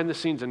quiet and behind the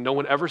scenes and no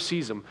one ever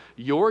sees them,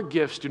 your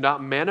gifts do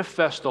not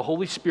manifest the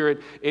Holy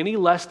Spirit any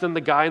less than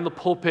the guy in the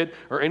pulpit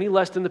or any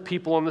less than the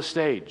people on the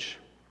stage.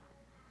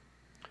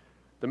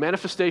 The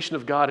manifestation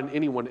of God in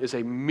anyone is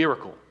a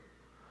miracle.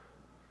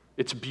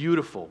 It's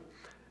beautiful,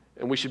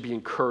 and we should be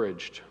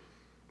encouraged.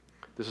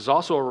 This is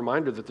also a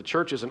reminder that the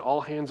church is an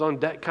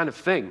all-hands-on-deck kind of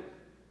thing.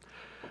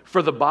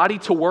 For the body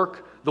to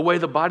work the way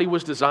the body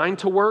was designed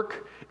to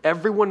work,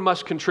 everyone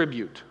must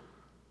contribute.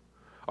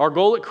 Our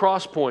goal at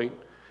Crosspoint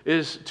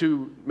is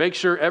to make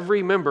sure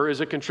every member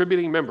is a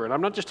contributing member. And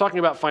I'm not just talking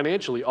about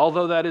financially,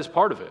 although that is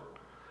part of it.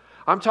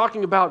 I'm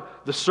talking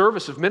about the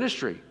service of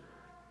ministry,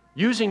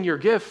 using your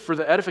gift for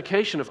the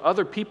edification of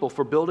other people,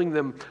 for building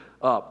them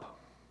up.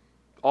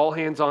 All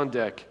hands on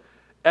deck.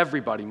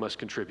 Everybody must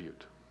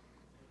contribute.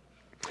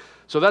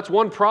 So that's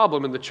one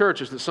problem in the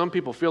church, is that some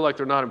people feel like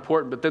they're not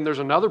important. But then there's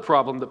another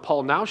problem that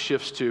Paul now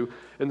shifts to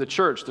in the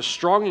church. The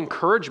strong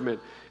encouragement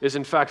is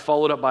in fact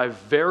followed up by a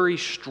very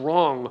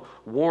strong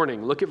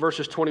warning. Look at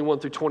verses 21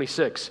 through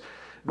 26.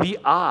 The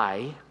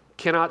eye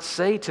cannot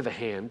say to the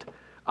hand,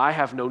 I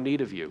have no need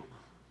of you.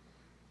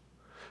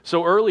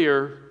 So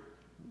earlier,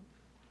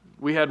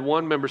 we had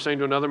one member saying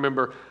to another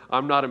member,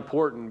 I'm not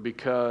important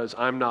because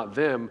I'm not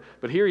them.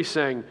 But here he's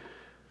saying,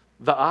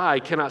 the eye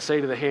cannot say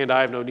to the hand,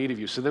 I have no need of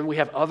you. So then we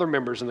have other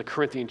members in the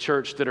Corinthian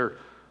church that are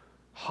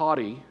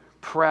haughty,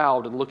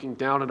 proud, and looking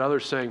down at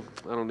others saying,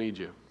 I don't need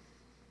you.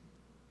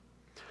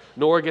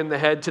 Nor again the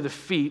head to the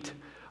feet,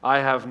 I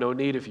have no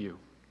need of you.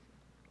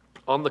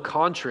 On the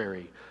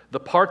contrary, the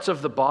parts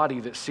of the body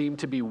that seem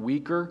to be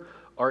weaker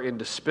are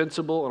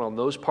indispensable, and on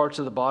those parts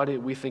of the body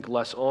that we think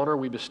less honor,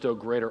 we bestow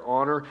greater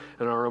honor,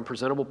 and our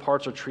unpresentable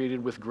parts are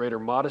treated with greater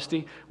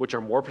modesty, which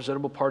our more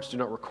presentable parts do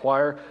not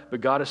require.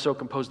 But God has so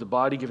composed the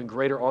body, giving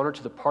greater honor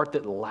to the part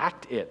that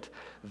lacked it,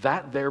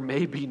 that there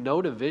may be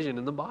no division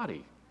in the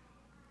body.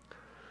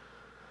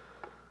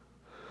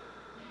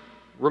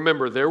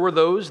 Remember, there were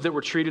those that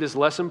were treated as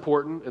less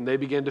important, and they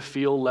began to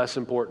feel less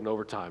important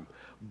over time.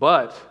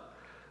 But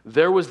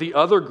there was the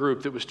other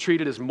group that was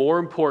treated as more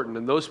important,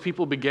 and those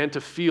people began to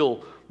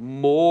feel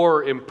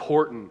more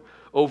important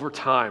over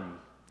time.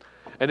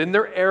 And in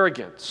their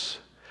arrogance,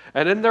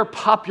 and in their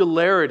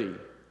popularity,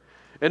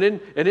 and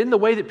in the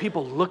way that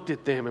people looked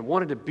at them and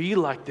wanted to be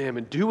like them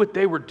and do what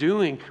they were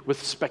doing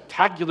with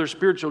spectacular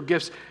spiritual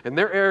gifts, and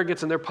their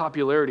arrogance and their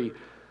popularity,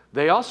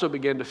 they also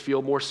began to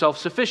feel more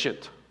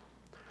self-sufficient.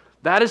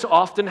 That is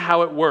often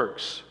how it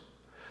works.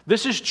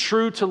 This is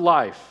true to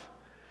life.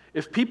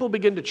 If people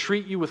begin to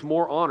treat you with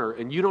more honor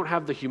and you don't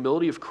have the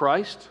humility of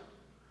Christ,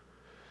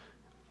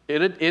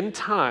 in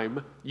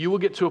time, you will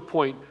get to a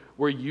point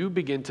where you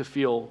begin to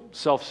feel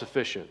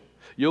self-sufficient.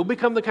 You'll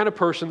become the kind of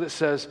person that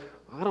says,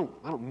 I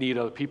don't need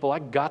other people. I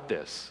got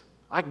this.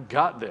 I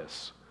got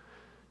this.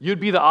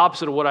 You'd be the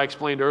opposite of what I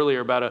explained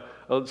earlier about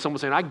someone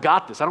saying, I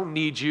got this. I don't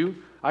need you.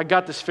 I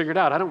got this figured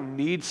out. I don't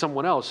need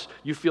someone else.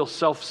 You feel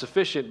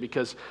self-sufficient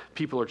because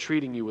people are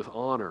treating you with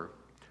honor.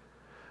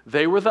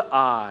 They were the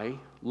eye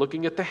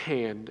looking at the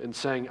hand and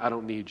saying, I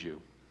don't need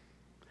you.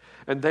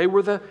 And they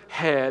were the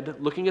head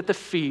looking at the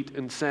feet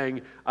and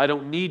saying, I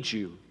don't need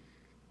you.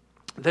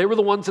 They were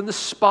the ones in the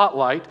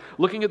spotlight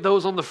looking at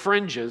those on the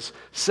fringes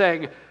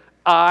saying,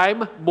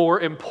 I'm more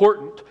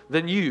important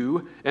than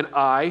you and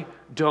I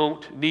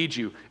don't need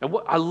you. And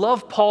I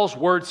love Paul's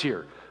words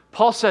here.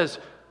 Paul says,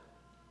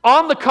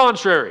 on the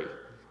contrary.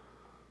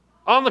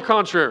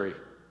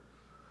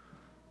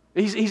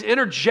 He's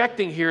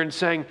interjecting here and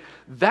saying,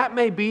 that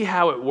may be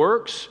how it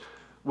works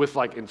with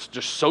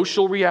just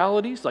social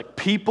realities, like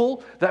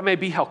people. That may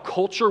be how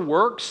culture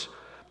works.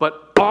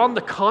 But on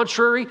the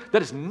contrary,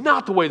 that is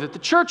not the way that the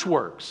church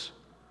works.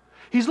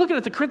 He's looking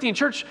at the Corinthian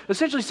church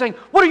essentially saying,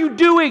 what are you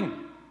doing?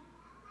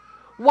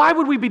 Why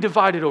would we be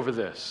divided over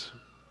this?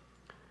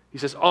 He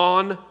says,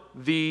 on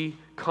the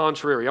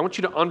contrary. I want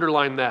you to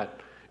underline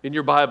that in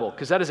your Bible,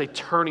 because that is a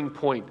turning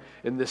point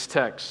in this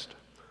text.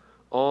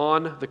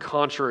 On the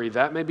contrary,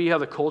 that may be how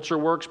the culture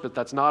works, but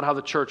that's not how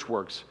the church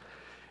works.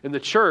 In the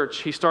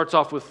church, he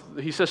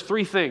says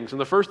three things.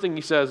 And the first thing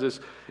he says is,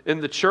 in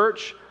the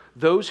church,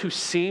 those who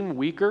seem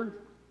weaker,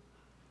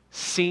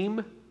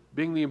 seem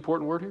being the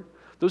important word here,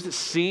 those that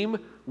seem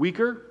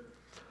weaker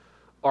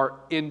are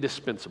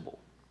indispensable.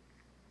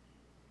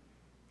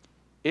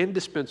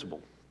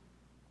 Indispensable.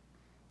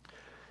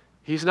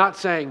 He's not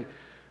saying,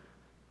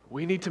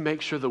 we need to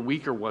make sure the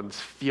weaker ones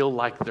feel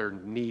like they're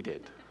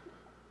needed.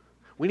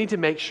 We need to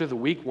make sure the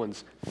weak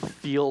ones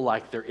feel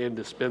like they're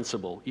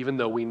indispensable, even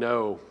though we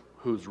know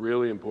who's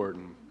really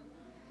important.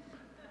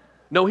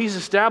 No, he's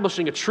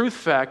establishing a truth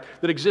fact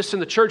that exists in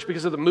the church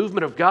because of the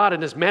movement of God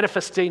and is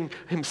manifesting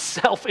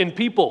himself in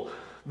people.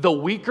 The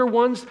weaker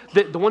ones,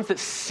 the ones that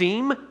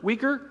seem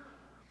weaker,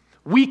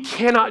 we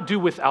cannot do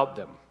without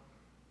them.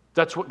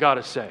 That's what God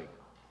is saying.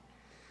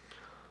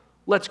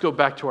 Let's go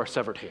back to our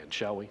severed hand,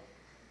 shall we?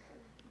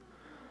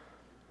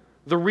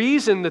 The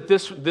reason that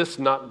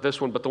not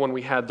this one, but the one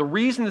we had, the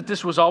reason that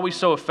this was always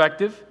so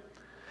effective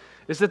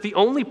is that the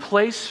only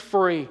place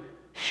for a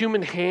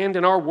human hand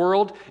in our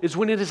world is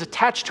when it is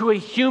attached to a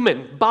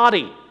human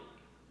body.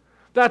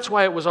 That's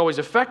why it was always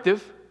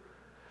effective,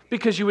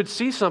 because you would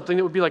see something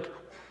that would be like,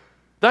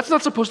 that's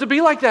not supposed to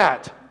be like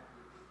that.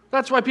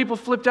 That's why people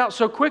flipped out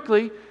so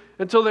quickly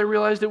until they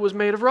realized it was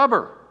made of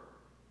rubber.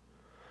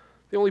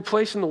 The only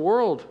place in the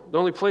world, the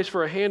only place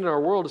for a hand in our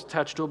world is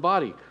attached to a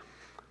body.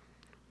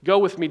 Go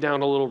with me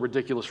down a little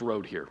ridiculous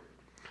road here.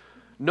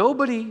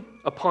 Nobody,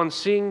 upon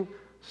seeing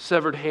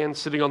severed hands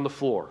sitting on the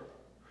floor,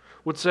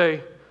 would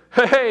say,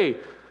 hey,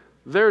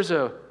 there's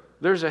a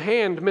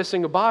hand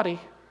missing a body.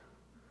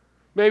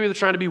 Maybe they're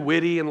trying to be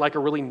witty in like a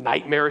really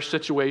nightmarish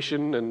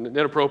situation and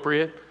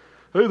inappropriate.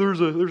 Hey,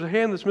 there's a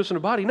hand that's missing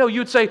a body. No,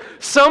 you'd say,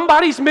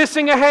 somebody's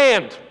missing a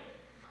hand.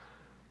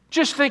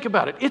 Just think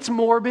about it. It's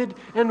morbid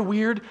and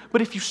weird,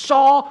 but if you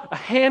saw a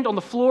hand on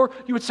the floor,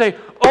 you would say,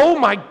 oh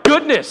my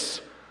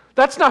goodness,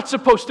 that's not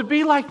supposed to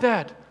be like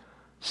that.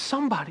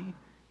 Somebody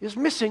is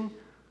missing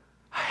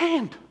a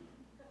hand.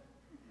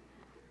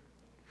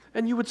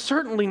 And you would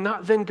certainly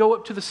not then go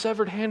up to the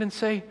severed hand and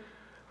say,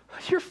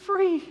 you're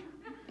free.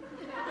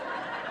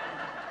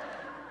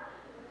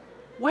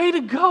 Way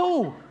to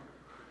go.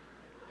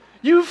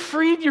 You've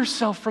freed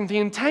yourself from the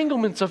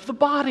entanglements of the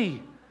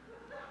body.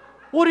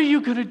 What are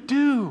you going to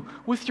do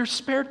with your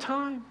spare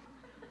time?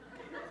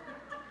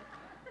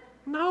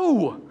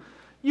 No.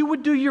 You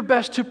would do your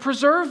best to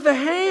preserve the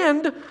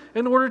hand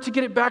in order to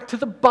get it back to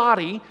the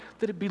body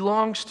that it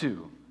belongs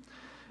to.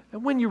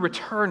 And when you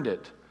returned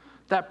it,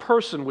 that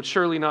person would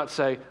surely not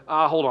say,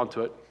 hold on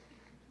to it.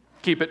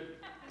 Keep it.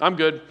 I'm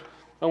good.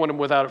 I went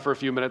without it for a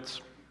few minutes.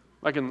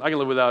 I can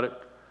live without it.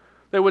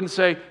 They wouldn't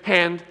say,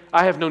 hand,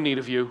 I have no need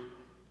of you.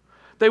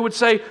 They would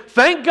say,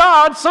 thank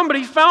God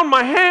somebody found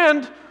my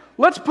hand.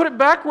 Let's put it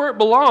back where it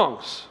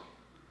belongs.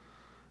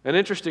 And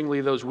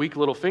interestingly, those weak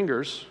little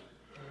fingers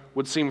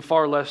would seem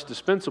far less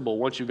dispensable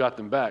once you got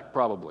them back,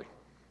 probably.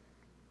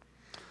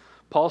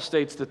 Paul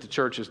states that the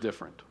church is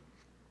different.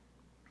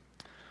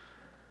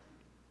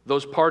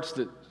 Those parts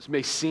that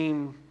may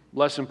seem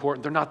less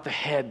important, they're not the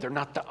head, they're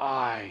not the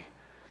eye.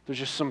 There's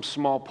just some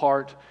small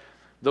part.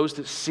 Those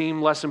that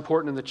seem less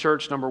important in the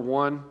church, number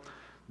one,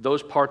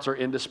 those parts are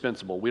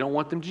indispensable. We don't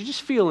want them to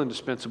just feel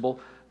indispensable.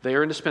 They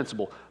are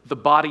indispensable. The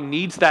body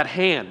needs that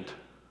hand.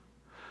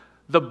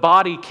 The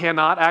body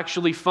cannot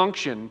actually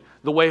function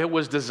the way it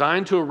was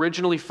designed to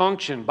originally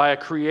function by a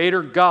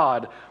creator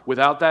God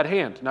without that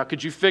hand. Now,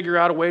 could you figure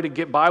out a way to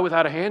get by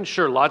without a hand?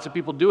 Sure, lots of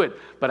people do it.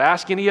 But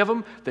ask any of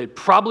them, they'd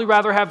probably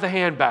rather have the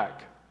hand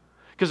back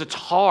because it's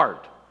hard.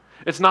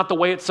 It's not the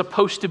way it's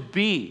supposed to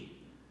be.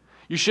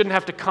 You shouldn't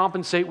have to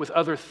compensate with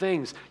other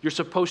things. You're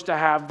supposed to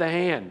have the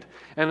hand.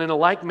 And in a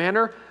like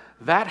manner,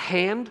 that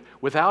hand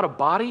without a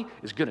body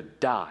is going to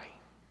die.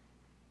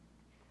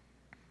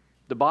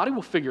 The body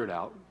will figure it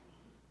out.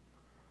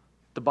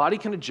 The body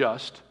can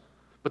adjust,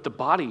 but the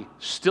body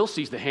still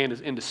sees the hand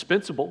as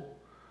indispensable.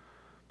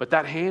 But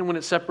that hand, when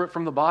it's separate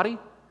from the body,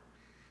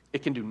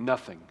 it can do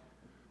nothing.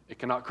 It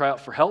cannot cry out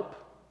for help.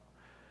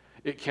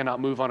 It cannot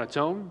move on its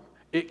own.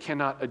 It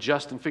cannot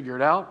adjust and figure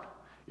it out.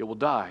 It will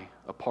die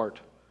apart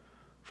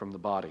from the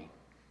body.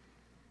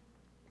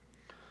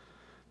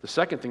 The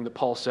second thing that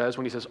Paul says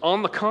when he says,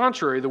 on the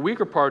contrary, the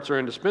weaker parts are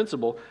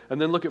indispensable,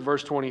 and then look at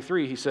verse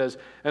 23, he says,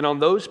 and on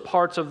those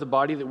parts of the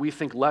body that we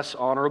think less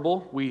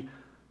honorable, we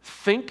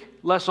think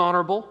less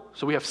honorable,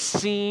 so we have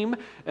seem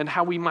and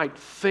how we might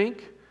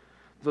think,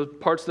 the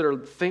parts that are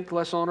think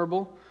less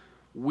honorable,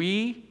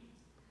 we,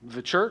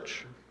 the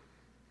church,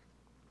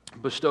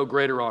 bestow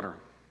greater honor.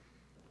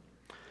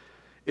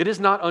 It is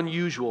not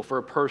unusual for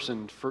a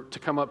person to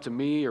come up to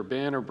me or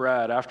Ben or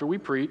Brad after we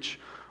preach,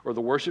 or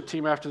the worship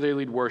team after they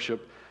lead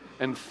worship,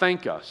 and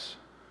thank us,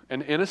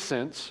 and in a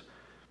sense,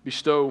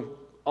 bestow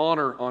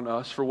honor on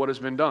us for what has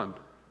been done.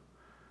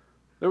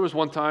 There was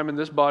one time in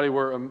this body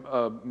where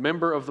a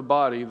member of the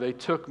body, they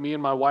took me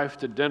and my wife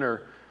to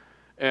dinner,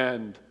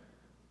 and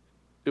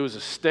it was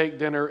a steak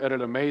dinner at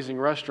an amazing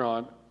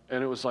restaurant,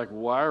 and it was like,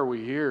 why are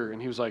we here?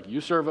 And he was like, you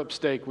serve up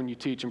steak when you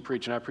teach and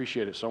preach, and I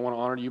appreciate it, so I want to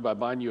honor you by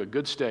buying you a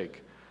good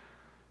steak.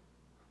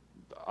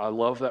 I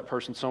love that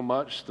person so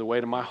much. The way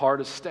to my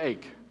heart is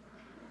steak.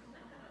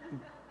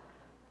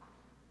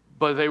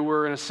 But they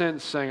were, in a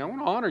sense, saying, I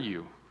want to honor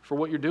you for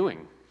what you're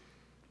doing.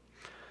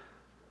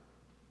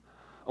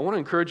 I want to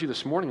encourage you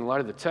this morning, in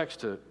light of the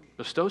text, to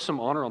bestow some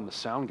honor on the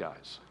sound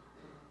guys.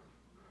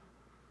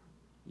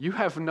 You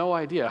have no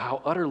idea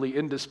how utterly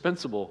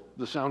indispensable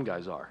the sound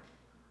guys are.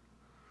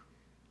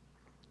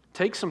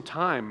 Take some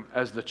time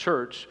as the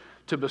church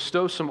to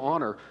bestow some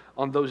honor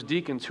on those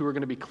deacons who are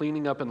going to be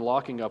cleaning up and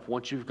locking up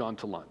once you've gone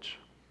to lunch.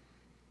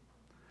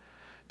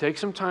 Take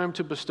some time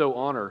to bestow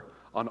honor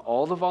on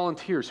all the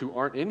volunteers who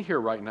aren't in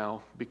here right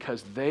now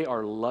because they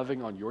are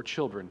loving on your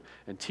children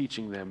and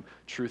teaching them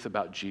truth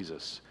about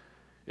Jesus.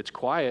 It's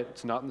quiet.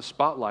 It's not in the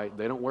spotlight.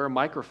 They don't wear a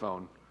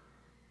microphone.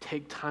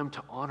 Take time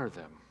to honor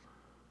them.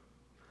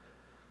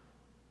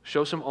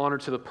 Show some honor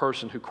to the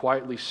person who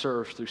quietly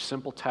serves through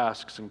simple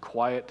tasks and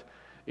quiet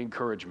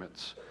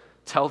encouragements.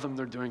 Tell them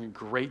they're doing a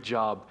great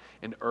job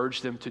and urge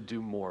them to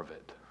do more of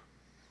it.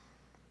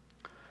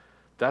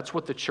 That's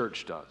what the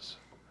church does.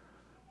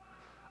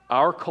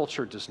 Our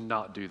culture does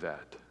not do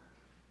that.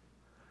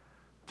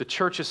 The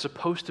church is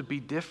supposed to be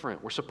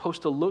different. We're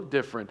supposed to look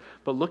different.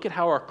 But look at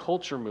how our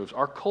culture moves.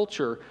 Our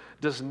culture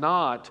does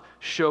not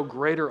show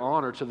greater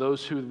honor to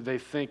those who they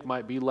think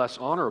might be less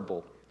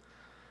honorable.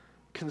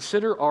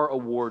 Consider our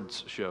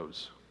awards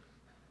shows.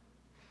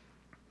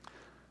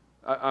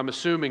 I'm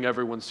assuming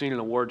everyone's seen an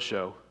award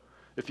show.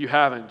 If you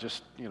haven't,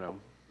 just,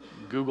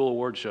 Google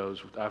award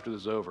shows after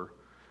this is over.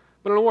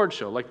 But an award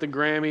show, like the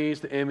Grammys,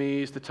 the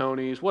Emmys, the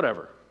Tonys,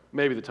 whatever.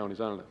 Maybe the Tonys,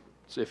 I don't know.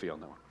 It's iffy on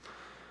that one.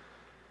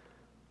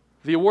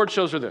 The award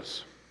shows are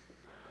this: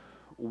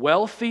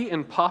 wealthy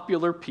and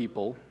popular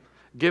people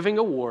giving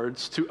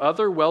awards to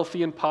other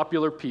wealthy and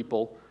popular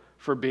people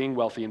for being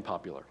wealthy and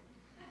popular.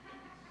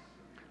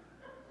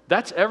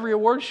 That's every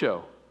award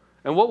show.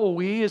 And what will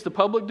we as the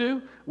public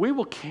do? We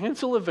will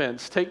cancel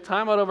events, take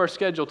time out of our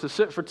schedule to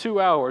sit for 2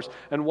 hours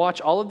and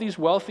watch all of these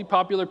wealthy,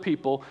 popular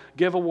people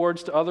give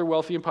awards to other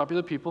wealthy and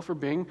popular people for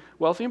being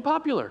wealthy and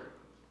popular.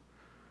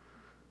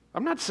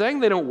 I'm not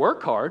saying they don't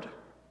work hard.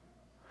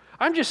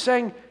 I'm just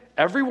saying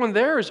everyone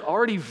there is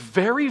already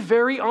very,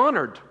 very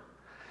honored.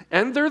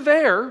 And they're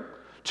there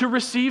to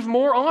receive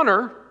more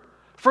honor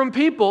from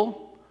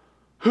people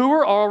who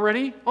are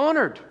already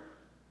honored.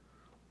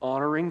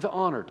 Honoring the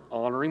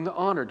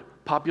honored,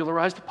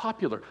 popularize the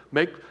popular,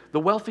 make the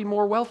wealthy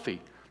more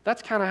wealthy.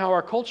 That's kind of how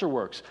our culture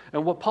works.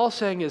 And what Paul's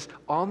saying is,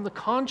 on the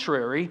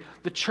contrary,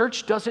 the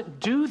church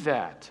doesn't do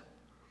that.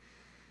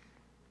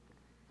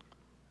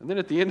 And then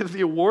at the end of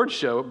the award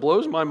show, it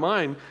blows my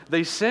mind,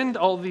 they send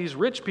all these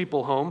rich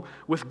people home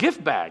with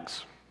gift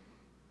bags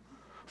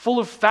full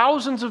of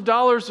thousands of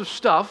dollars of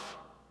stuff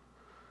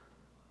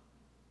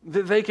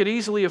that they could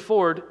easily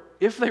afford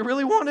if they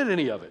really wanted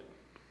any of it.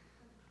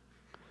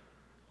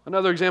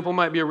 Another example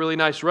might be a really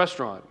nice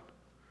restaurant.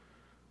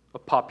 A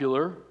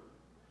popular,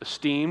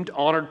 esteemed,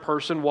 honored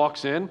person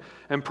walks in,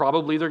 and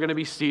probably they're going to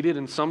be seated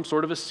in some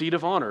sort of a seat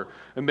of honor.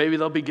 And maybe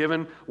they'll be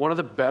given one of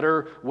the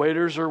better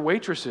waiters or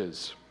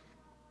waitresses.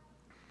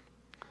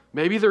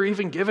 Maybe they're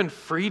even given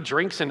free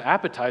drinks and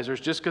appetizers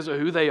just because of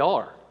who they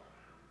are.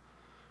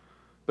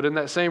 But in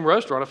that same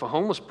restaurant, if a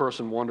homeless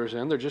person wanders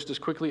in, they're just as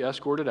quickly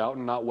escorted out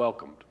and not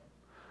welcomed.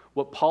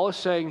 What Paul is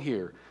saying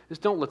here is,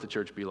 don't let the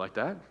church be like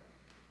that.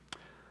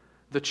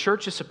 The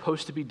church is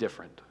supposed to be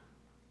different.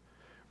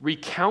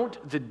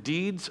 Recount the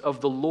deeds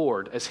of the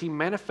Lord as he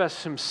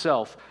manifests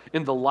himself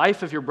in the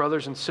life of your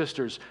brothers and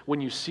sisters when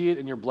you see it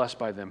and you're blessed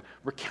by them.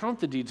 Recount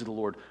the deeds of the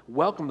Lord.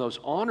 Welcome those.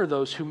 Honor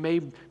those who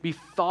may be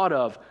thought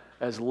of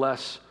as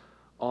less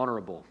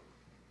honorable.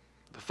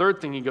 The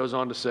third thing he goes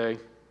on to say,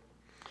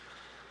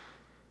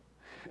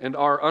 and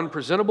our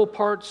unpresentable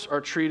parts are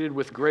treated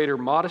with greater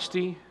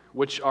modesty,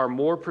 which our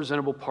more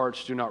presentable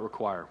parts do not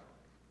require.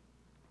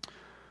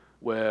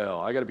 Well,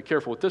 I got to be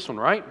careful with this one,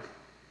 right?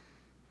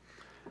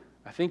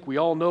 I think we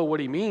all know what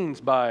he means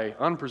by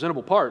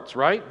unpresentable parts,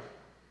 right?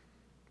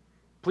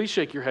 Please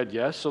shake your head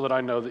yes, so that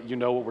I know that you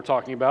know what we're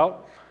talking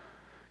about,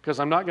 because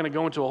I'm not going to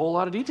go into a whole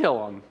lot of detail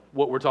on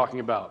what we're talking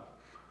about.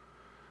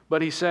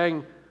 But he's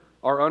saying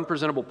our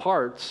unpresentable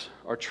parts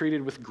are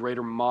treated with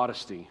greater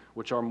modesty,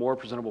 which our more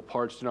presentable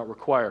parts do not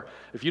require.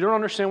 If you don't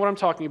understand what I'm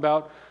talking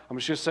about, I'm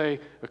just going to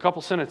say a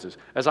couple sentences.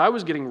 As I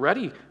was getting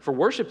ready for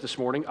worship this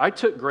morning, I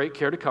took great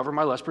care to cover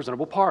my less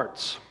presentable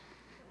parts.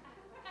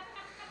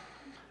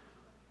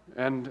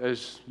 And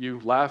as you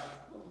laugh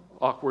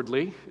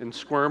awkwardly and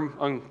squirm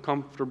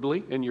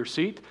uncomfortably in your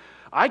seat,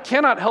 I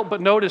cannot help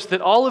but notice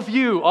that all of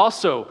you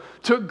also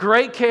took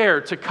great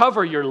care to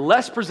cover your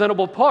less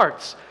presentable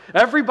parts.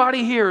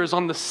 Everybody here is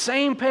on the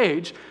same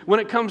page when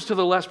it comes to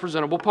the less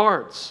presentable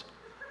parts.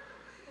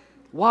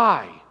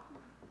 Why?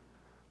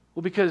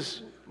 Well,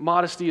 because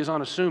modesty is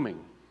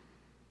unassuming.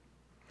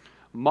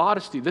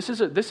 Modesty, we're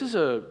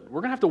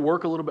going to have to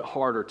work a little bit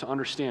harder to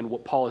understand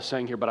what Paul is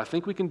saying here, but I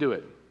think we can do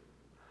it.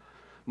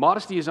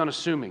 Modesty is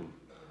unassuming.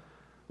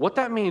 What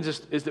that means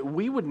is that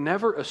we would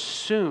never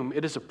assume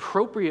it is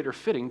appropriate or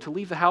fitting to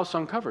leave the house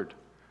uncovered.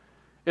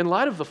 In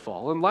light of the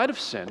fall, in light of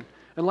sin,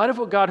 in light of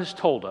what God has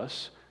told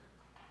us,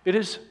 it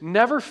is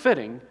never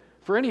fitting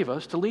for any of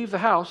us to leave the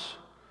house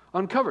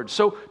uncovered.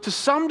 So to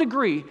some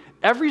degree,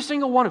 every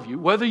single one of you,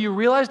 whether you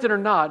realized it or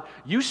not,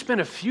 you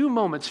spent a few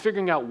moments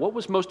figuring out what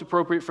was most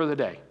appropriate for the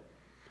day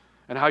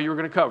and how you were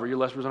going to cover your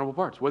less presentable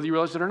parts, whether you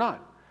realized it or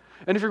not.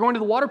 And if you're going to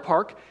the water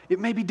park,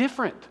 it may be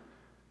different.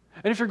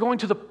 And if you're going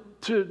to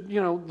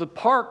the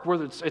park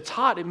where it's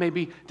hot, it may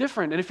be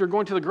different. And if you're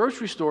going to the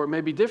grocery store, it may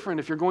be different.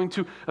 If you're going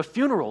to a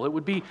funeral, it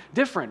would be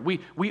different.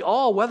 We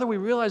all, whether we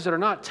realize it or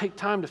not, take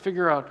time to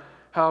figure out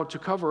how to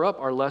cover up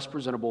our less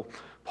presentable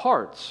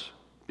parts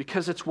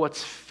because it's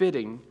what's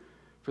fitting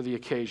for the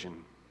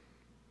occasion.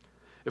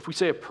 If we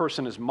say a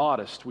person is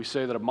modest, we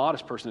say that a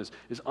modest person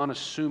is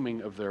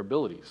unassuming of their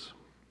abilities.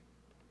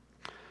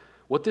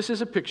 What this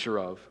is a picture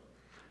of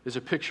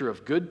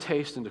good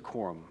taste and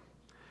decorum.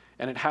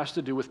 and it has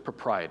to do with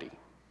propriety.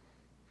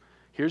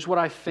 Here's what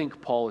I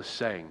think Paul is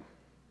saying.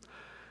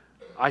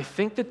 I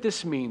think that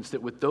this means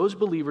that with those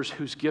believers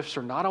whose gifts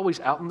are not always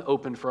out in the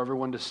open for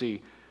everyone to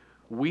see,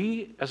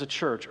 we as a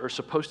church are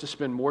supposed to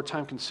spend more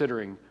time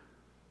considering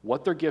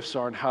what their gifts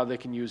are and how they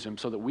can use them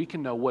so that we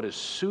can know what is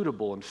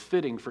suitable and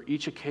fitting for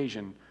each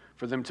occasion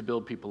for them to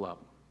build people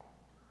up.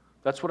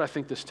 That's what I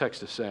think this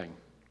text is saying.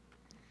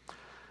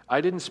 I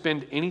didn't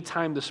spend any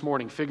time this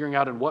morning figuring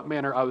out in what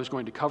manner I was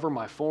going to cover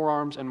my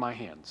forearms and my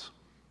hands,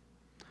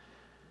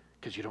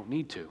 because you don't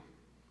need to.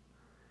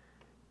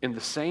 In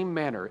the same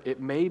manner, it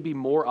may be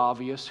more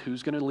obvious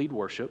who's going to lead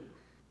worship.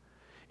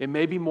 It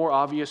may be more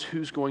obvious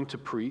who's going to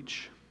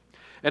preach.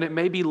 And it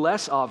may be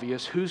less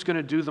obvious who's going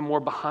to do the more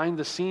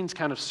behind-the-scenes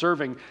kind of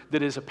serving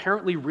that is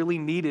apparently really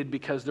needed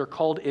because they're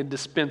called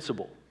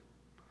indispensable.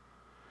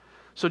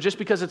 So just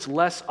because it's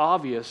less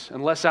obvious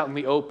and less out in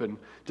the open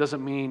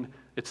doesn't mean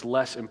it's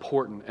less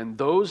important. And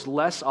those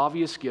less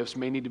obvious gifts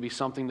may need to be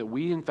something that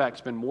we, in fact,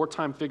 spend more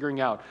time figuring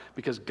out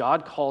because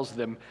God calls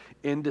them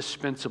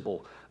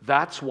indispensable.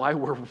 That's why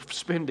we're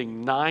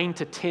spending 9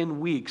 to 10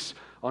 weeks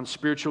on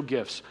spiritual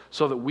gifts,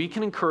 so that we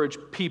can encourage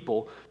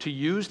people to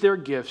use their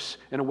gifts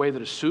in a way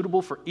that is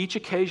suitable for each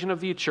occasion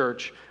of the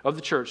church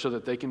so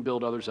that they can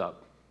build others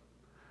up.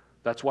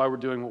 That's why we're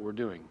doing what we're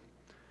doing.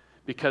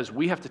 Because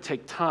we have to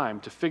take time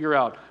to figure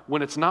out,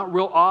 when it's not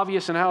real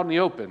obvious and out in the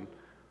open,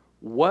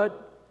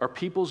 what are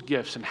people's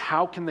gifts and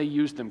how can they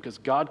use them, because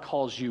God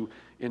calls you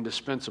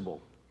indispensable.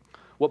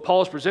 What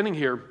Paul is presenting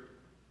here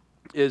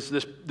is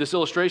this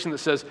illustration that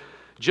says,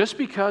 just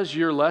because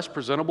your less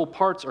presentable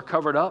parts are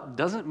covered up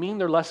doesn't mean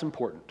they're less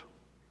important,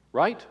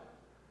 right?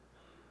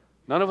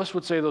 None of us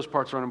would say those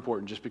parts aren't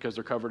important just because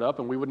they're covered up,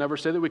 and we would never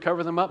say that we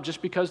cover them up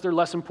just because they're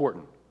less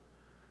important.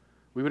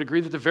 We would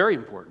agree that they're very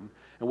important.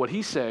 And what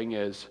he's saying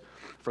is,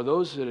 for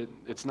those that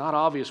it's not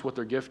obvious what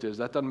their gift is,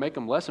 that doesn't make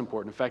them less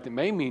important. In fact, it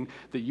may mean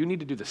that you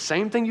need to do the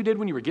same thing you did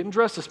when you were getting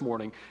dressed this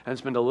morning and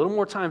spend a little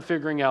more time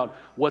figuring out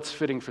what's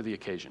fitting for the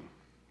occasion.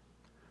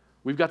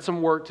 We've got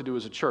some work to do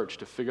as a church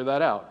to figure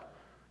that out,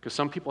 because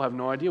some people have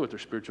no idea what their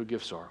spiritual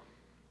gifts are.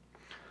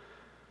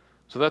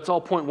 So that's all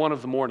point one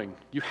of the morning.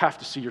 You have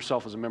to see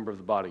yourself as a member of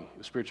the body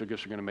if spiritual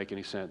gifts are going to make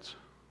any sense.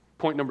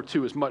 Point number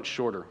 2 is much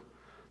shorter.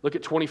 Look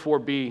at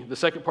 24b, the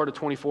second part of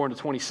 24 into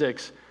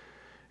 26.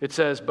 It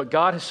says, "But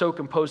God has so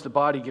composed the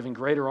body, giving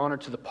greater honor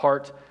to the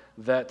part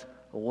that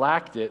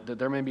lacked it, that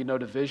there may be no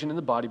division in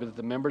the body, but that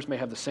the members may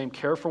have the same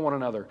care for one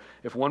another.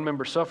 If one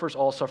member suffers,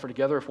 all suffer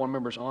together. If one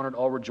member is honored,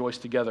 all rejoice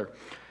together."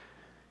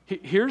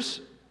 Here's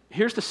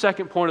the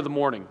second point of the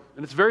morning,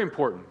 and it's very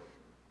important.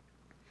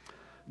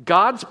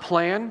 God's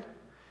plan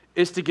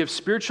is to give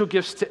spiritual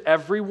gifts to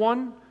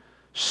everyone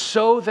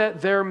so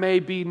that there may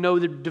be no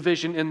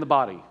division in the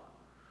body.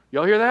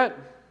 Y'all hear that?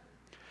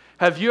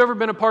 Have you ever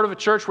been a part of a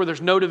church where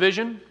there's no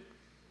division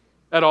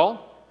at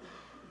all?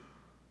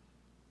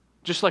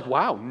 Just like,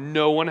 wow,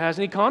 no one has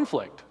any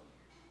conflict.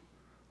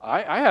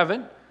 I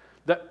haven't.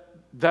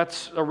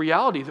 That's a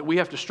reality that we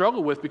have to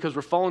struggle with because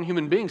we're fallen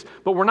human beings.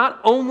 But we're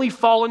not only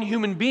fallen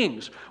human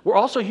beings. We're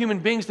also human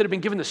beings that have been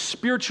given the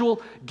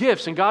spiritual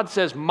gifts. And God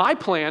says, my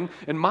plan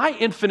and my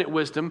infinite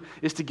wisdom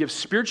is to give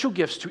spiritual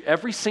gifts to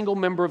every single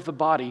member of the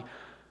body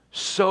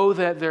so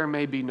that there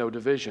may be no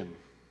division.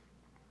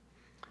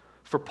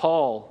 For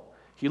Paul,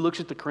 he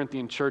looks at the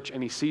Corinthian church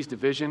and he sees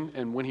division,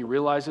 and when he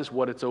realizes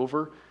what it's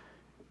over,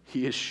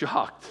 he is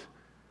shocked.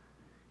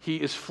 He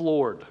is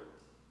floored.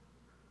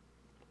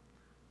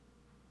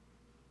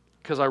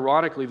 Because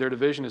ironically, their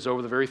division is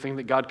over the very thing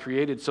that God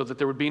created so that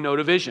there would be no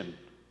division.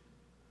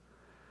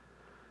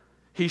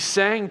 He's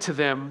saying to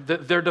them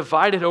that they're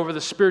divided over the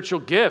spiritual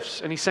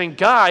gifts. And he's saying,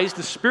 guys,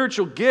 the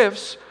spiritual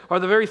gifts are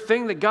the very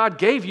thing that God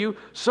gave you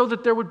so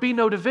that there would be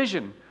no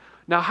division.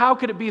 Now, how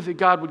could it be that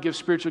God would give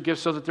spiritual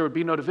gifts so that there would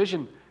be no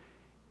division?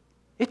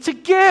 It's a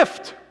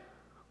gift.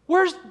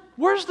 Where's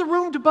the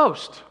room to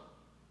boast?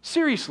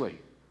 Seriously.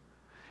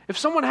 If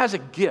someone has a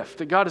gift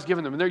that God has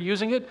given them and they're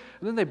using it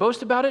and then they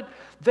boast about it,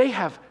 they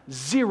have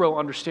zero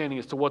understanding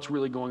as to what's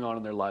really going on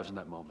in their lives in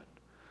that moment.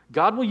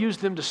 God will use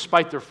them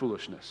despite their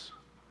foolishness.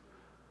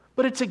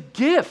 But it's a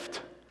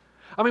gift.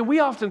 I mean,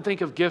 we often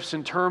think of gifts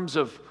in terms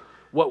of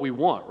what we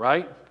want,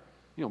 right?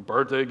 You know,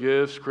 birthday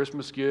gifts,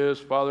 Christmas gifts,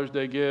 Father's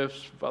Day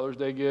gifts,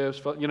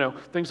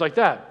 things like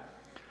that.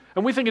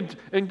 And we think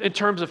in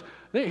terms of,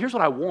 here's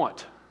what I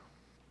want.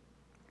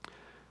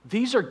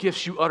 These are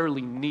gifts you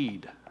utterly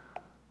need.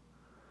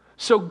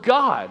 So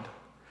God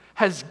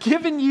has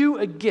given you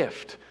a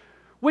gift,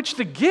 which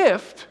the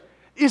gift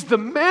is the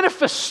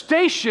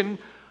manifestation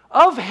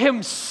of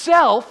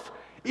Himself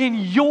in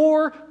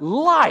your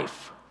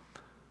life,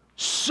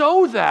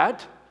 so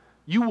that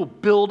you will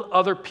build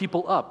other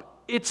people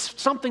up.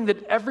 It's something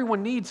that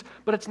everyone needs,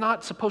 but it's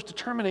not supposed to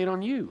terminate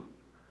on you.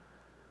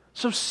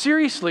 So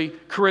seriously,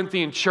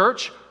 Corinthian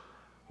church,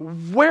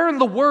 where in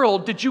the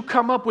world did you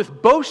come up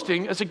with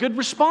boasting as a good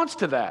response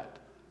to that?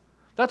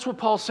 That's what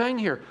Paul's saying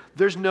here.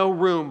 There's no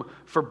room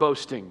for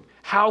boasting.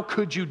 How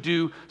could you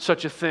do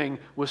such a thing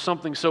with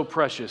something so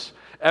precious?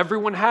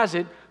 Everyone has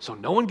it, so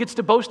no one gets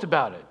to boast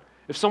about it.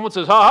 If someone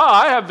says, ha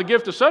ha, I have the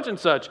gift of such and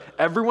such,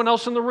 everyone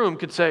else in the room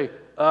could say,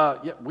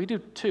 yeah, we do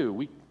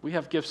too. We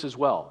have gifts as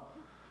well.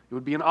 It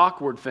would be an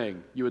awkward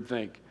thing, you would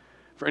think,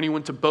 for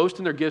anyone to boast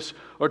in their gifts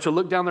or to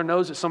look down their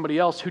nose at somebody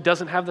else who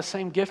doesn't have the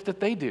same gift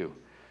that they do.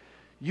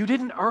 You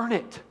didn't earn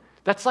it.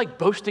 That's like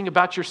boasting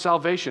about your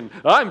salvation.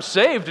 I'm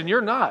saved and you're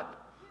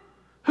not.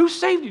 Who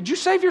saved you? Did you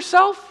save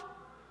yourself?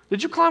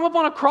 Did you climb up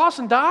on a cross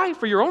and die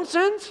for your own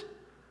sins?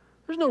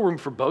 There's no room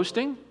for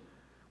boasting.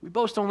 We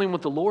boast only in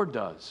what the Lord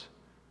does.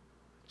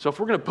 So if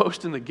we're going to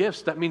boast in the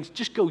gifts, that means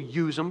just go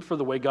use them for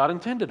the way God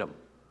intended them.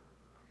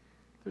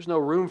 There's no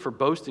room for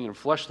boasting in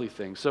fleshly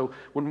things. So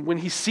when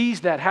he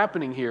sees that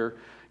happening here,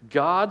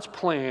 God's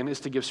plan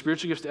is to give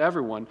spiritual gifts to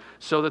everyone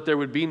so that there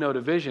would be no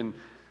division.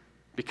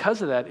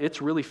 Because of that,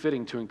 it's really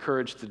fitting to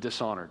encourage the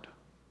dishonored.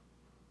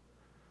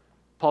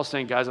 Paul's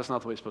saying, guys, that's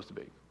not the way it's supposed to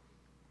be.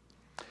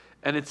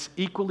 And it's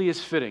equally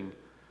as fitting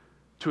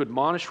to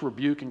admonish,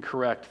 rebuke, and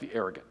correct the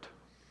arrogant.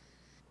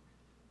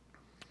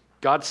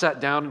 God sat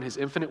down in his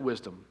infinite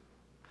wisdom,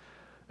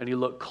 and he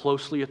looked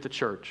closely at the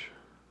church.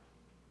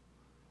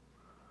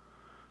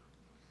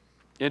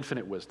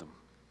 Infinite wisdom.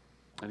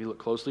 And he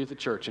looked closely at the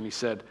church, and he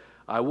said,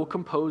 I will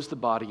compose the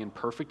body in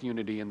perfect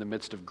unity in the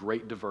midst of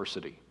great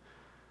diversity.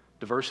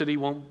 Diversity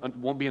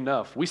won't be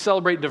enough. We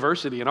celebrate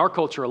diversity in our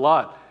culture a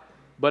lot,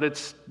 but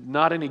it's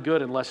not any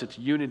good unless it's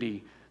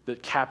unity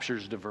that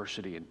captures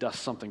diversity and does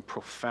something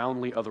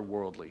profoundly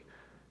otherworldly.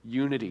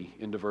 Unity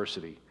in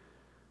diversity.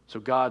 So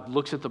God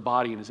looks at the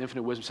body in his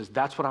infinite wisdom and says,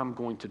 that's what I'm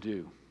going to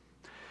do.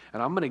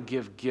 And I'm going to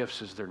give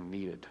gifts as they're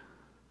needed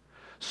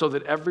so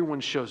that everyone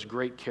shows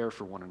great care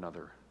for one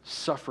another,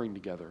 suffering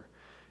together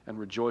and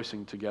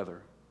rejoicing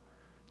together.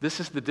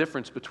 This is the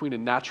difference between a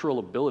natural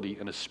ability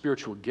and a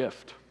spiritual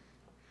gift.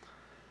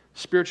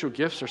 Spiritual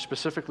gifts are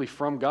specifically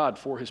from God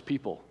for his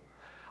people.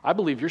 I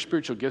believe your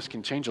spiritual gifts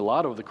can change a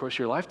lot over the course of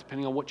your life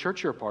depending on what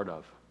church you're a part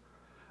of.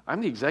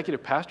 I'm the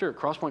executive pastor at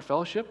Crosspoint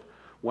Fellowship.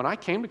 When I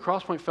came to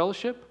Crosspoint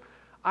Fellowship,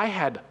 I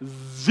had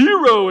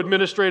 0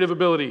 administrative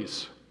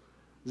abilities.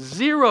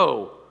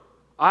 0.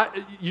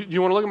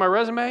 You want to look at my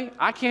resume?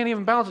 I can't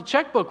even balance a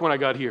checkbook when I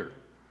got here.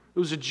 It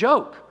was a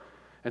joke.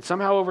 And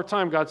somehow over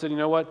time, God said, you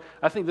know what?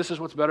 I think this is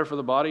what's better for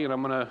the body, and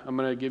I'm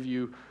gonna give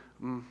you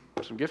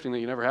some gifting that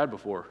you never had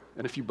before.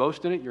 And if you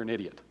boast in it, you're an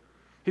idiot.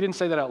 He didn't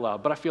say that out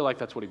loud, but I feel like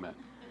that's what he meant.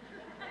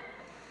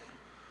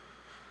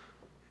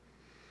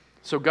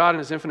 So God in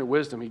his infinite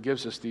wisdom, he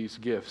gives us these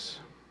gifts.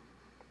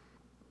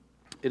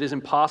 It is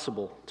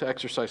impossible to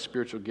exercise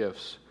spiritual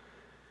gifts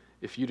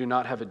if you do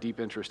not have a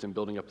deep interest in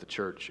building up the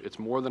church. It's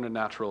more than a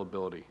natural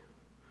ability.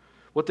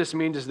 What this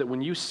means is that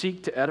when you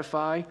seek to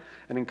edify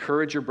and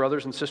encourage your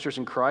brothers and sisters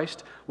in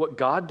Christ, what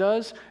God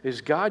does is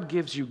God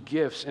gives you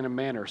gifts in a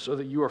manner so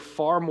that you are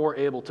far more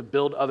able to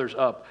build others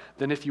up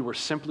than if you were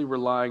simply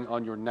relying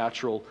on your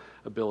natural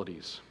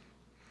abilities.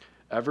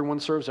 Everyone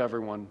serves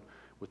everyone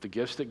with the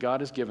gifts that God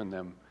has given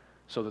them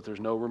so that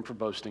there's no room for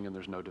boasting and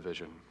there's no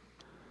division.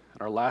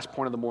 And our last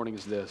point of the morning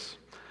is this.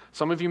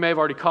 Some of you may have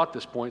already caught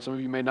this point, some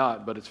of you may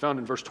not, but it's found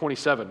in verse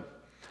 27.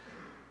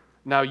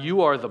 Now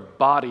you are the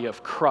body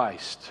of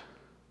Christ,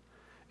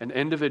 and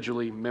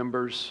individually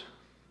members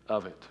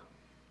of it.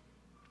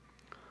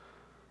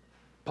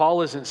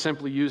 Paul isn't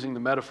simply using the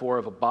metaphor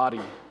of a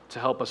body to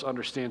help us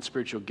understand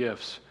spiritual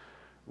gifts.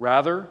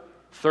 Rather,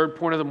 third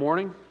point of the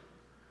morning,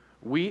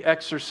 we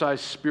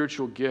exercise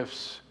spiritual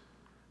gifts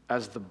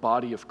as the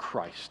body of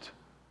Christ.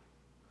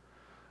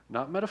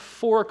 Not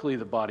metaphorically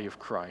the body of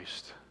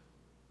Christ.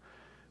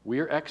 We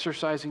are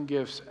exercising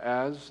gifts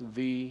as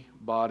the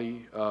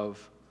body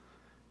of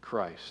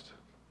Christ.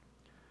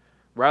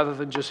 Rather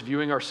than just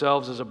viewing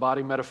ourselves as a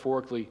body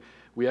metaphorically,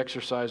 we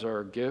exercise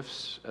our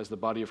gifts as the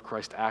body of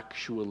Christ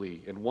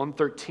actually. In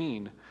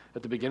 1:13,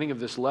 at the beginning of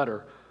this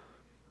letter,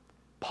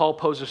 Paul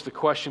poses the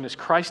question, is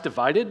Christ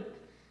divided?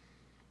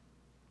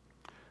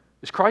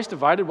 Is Christ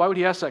divided? Why would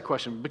he ask that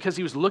question? Because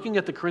he was looking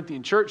at the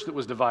Corinthian church that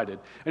was divided.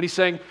 And he's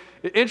saying,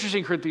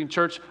 interesting Corinthian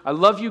church, I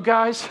love you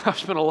guys. I've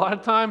spent a lot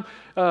of time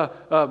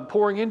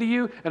pouring into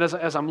you. And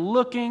as I'm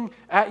looking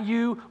at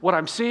you, what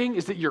I'm seeing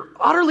is that you're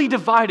utterly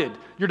divided.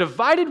 You're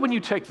divided when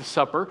you take the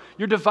supper.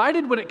 You're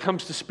divided when it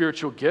comes to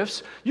spiritual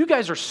gifts. You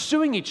guys are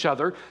suing each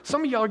other.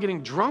 Some of y'all are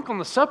getting drunk on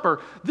the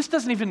supper. This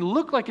doesn't even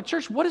look like a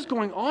church. What is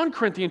going on,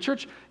 Corinthian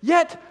church?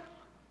 Yet,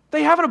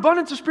 they have an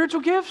abundance of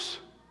spiritual gifts.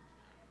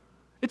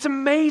 It's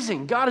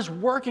amazing. God is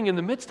working in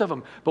the midst of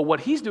them. But what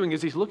he's doing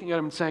is he's looking at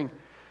them and saying,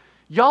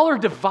 y'all are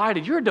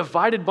divided. You're a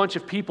divided bunch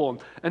of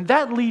people. And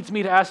that leads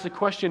me to ask the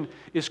question,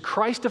 is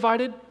Christ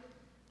divided?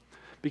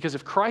 Because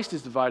if Christ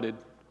is divided,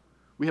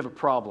 we have a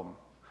problem.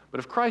 But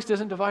if Christ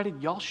isn't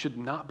divided, y'all should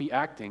not be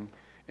acting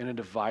in a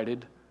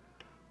divided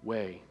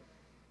way.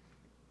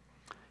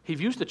 He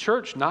views the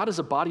church not as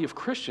a body of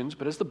Christians,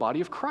 but as the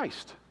body of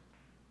Christ.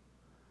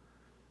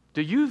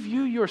 Do you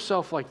view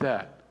yourself like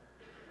that?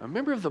 A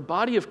member of the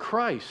body of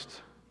Christ.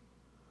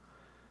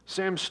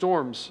 Sam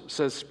Storms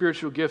says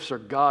spiritual gifts are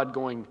God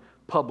going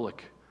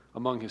public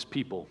among his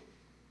people.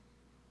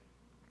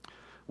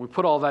 When we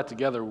put all that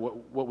together,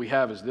 what we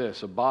have is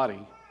this, a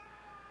body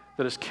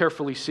that is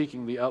carefully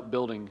seeking the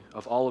upbuilding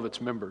of all of its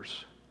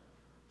members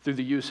through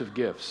the use of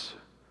gifts,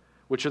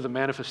 which are the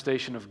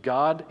manifestation of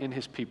God in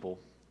his people,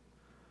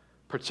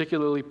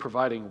 particularly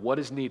providing what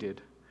is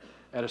needed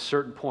at a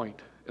certain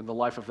point in the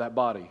life of that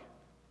body.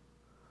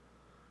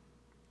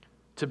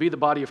 To be the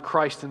body of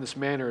Christ in this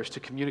manner is to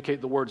communicate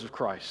the words of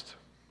Christ.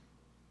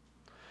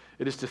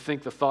 It is to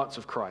think the thoughts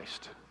of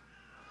Christ,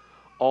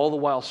 all the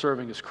while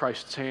serving as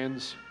Christ's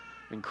hands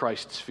and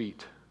Christ's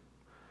feet.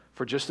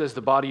 For just as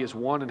the body is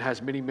one and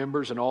has many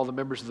members, and all the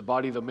members of the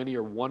body, though many,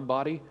 are one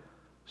body,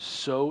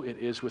 so it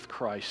is with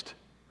Christ.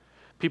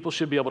 People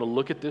should be able to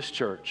look at this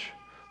church,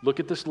 look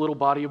at this little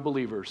body of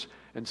believers,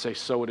 and say,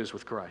 so it is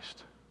with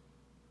Christ.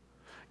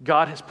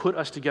 God has put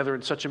us together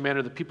in such a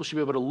manner that people should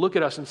be able to look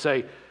at us and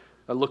say,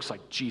 that looks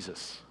like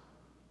Jesus.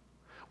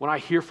 When I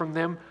hear from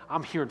them,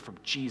 I'm hearing from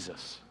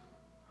Jesus.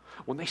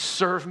 When they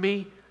serve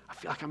me, I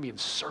feel like I'm being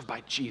served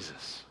by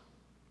Jesus.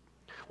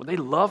 When they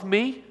love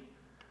me,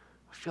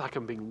 I feel like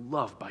I'm being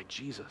loved by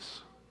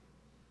Jesus.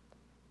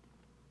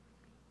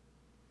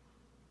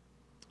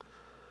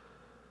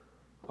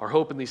 Our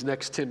hope in these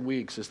next 10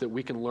 weeks is that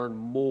we can learn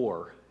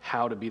more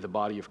how to be the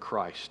body of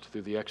Christ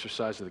through the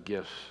exercise of the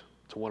gifts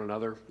to one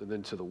another and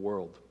then to the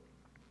world.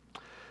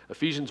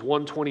 Ephesians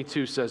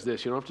 1:22 says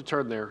this. You don't have to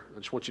turn there. I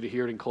just want you to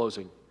hear it in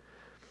closing.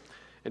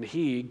 And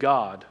he,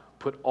 God,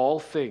 put all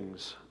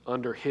things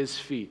under his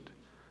feet.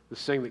 The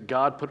saying that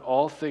God put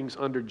all things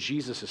under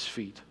Jesus'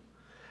 feet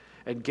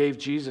and gave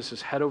Jesus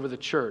as head over the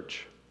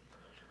church,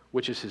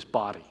 which is his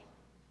body,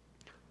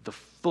 the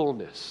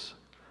fullness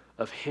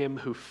of him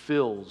who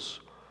fills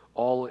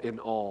all in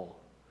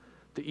all.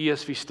 The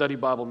ESV Study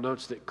Bible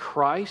notes that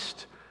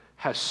Christ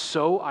has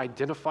so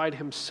identified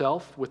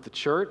himself with the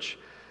church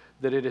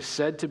that it is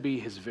said to be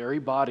his very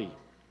body.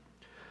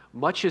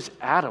 Much as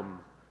Adam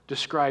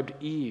described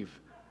Eve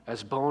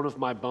as bone of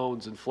my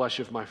bones and flesh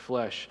of my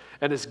flesh,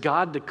 and as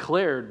God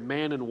declared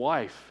man and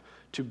wife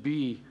to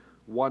be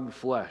one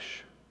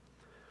flesh.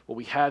 What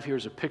we have here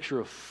is a picture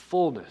of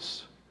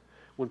fullness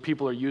when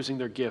people are using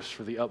their gifts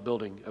for the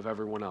upbuilding of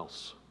everyone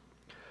else.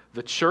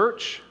 The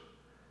church,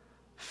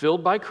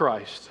 filled by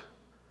Christ,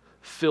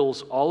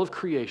 fills all of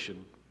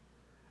creation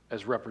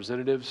as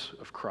representatives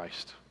of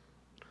Christ.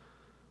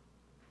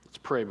 Let's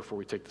pray before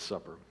we take the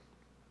supper.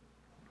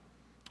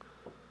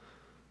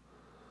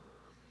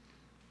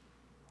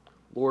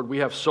 Lord, we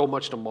have so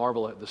much to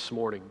marvel at this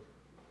morning.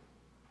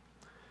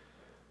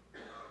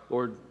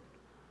 Lord,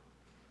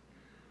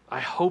 I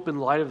hope in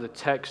light of the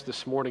text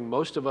this morning,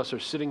 most of us are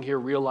sitting here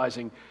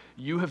realizing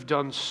you have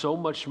done so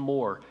much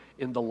more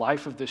in the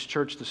life of this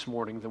church this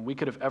morning than we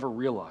could have ever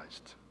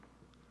realized.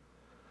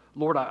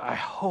 Lord, I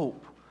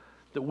hope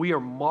that we are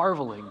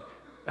marveling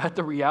at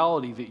the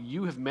reality that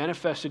you have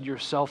manifested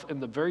yourself in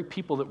the very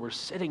people that we're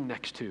sitting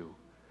next to,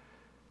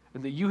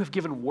 and that you have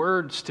given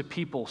words to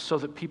people so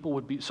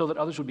that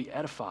others would be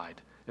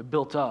edified and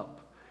built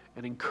up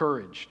and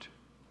encouraged.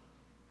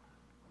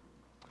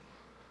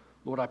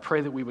 Lord, I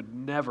pray that we would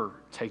never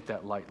take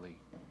that lightly.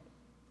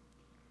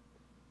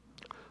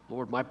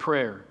 Lord, my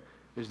prayer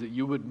is that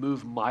you would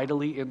move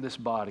mightily in this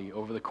body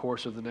over the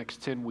course of the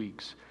next 10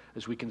 weeks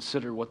as we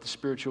consider what the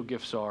spiritual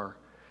gifts are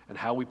and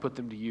how we put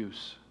them to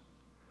use.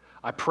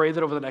 I pray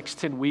that over the next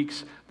 10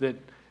 weeks that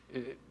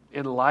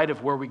in light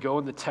of where we go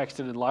in the text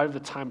and in light of the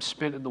time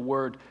spent in the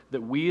Word,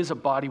 that we as a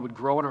body would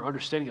grow in our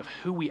understanding of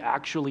who we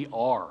actually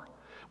are.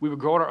 We would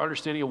grow in our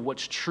understanding of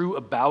what's true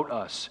about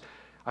us.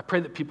 I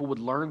pray that people would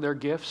learn their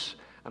gifts,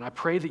 and I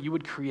pray that you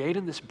would create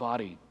in this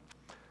body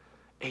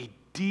a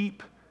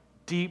deep,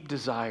 deep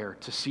desire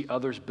to see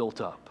others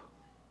built up.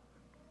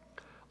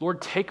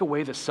 Lord, take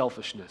away the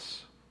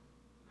selfishness.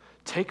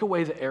 Take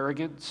away the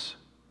arrogance.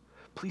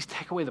 Please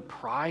take away the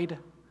pride,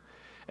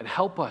 and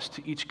help us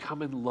to each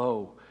come in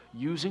low,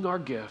 using our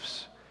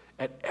gifts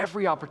at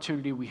every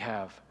opportunity we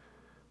have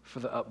for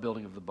the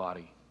upbuilding of the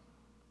body.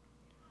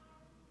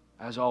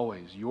 As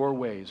always, your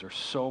ways are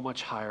so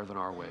much higher than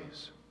our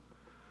ways.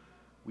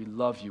 We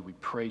love you. We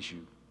praise you.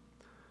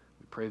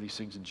 We pray these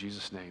things in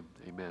Jesus' name.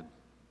 Amen.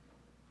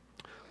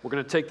 We're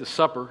going to take the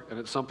supper, and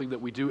it's something that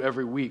we do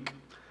every week.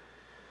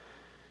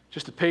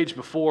 Just a page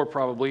before,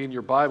 probably, in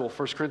your Bible,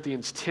 1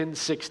 Corinthians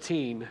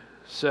 10:16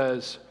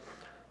 says,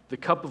 "The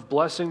cup of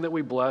blessing that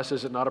we bless,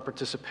 is it not a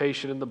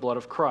participation in the blood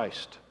of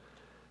Christ?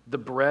 The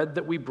bread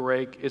that we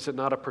break, is it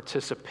not a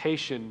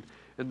participation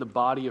in the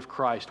body of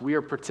Christ?" We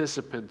are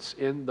participants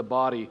in the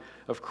body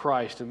of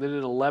Christ. And then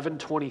in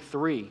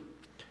 11:23,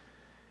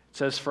 it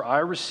says, "For I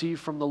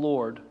received from the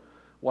Lord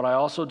what I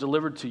also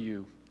delivered to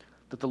you,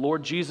 that the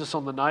Lord Jesus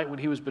on the night when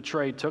he was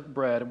betrayed took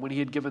bread, and when he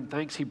had given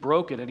thanks, he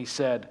broke it, and he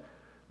said,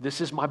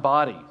 'This is my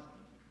body,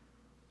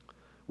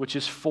 which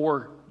is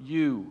for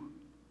you.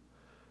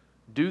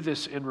 Do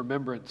this in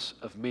remembrance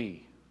of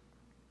me.'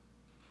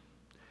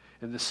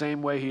 In the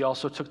same way, he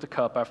also took the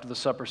cup after the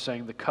supper,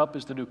 saying, 'The cup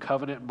is the new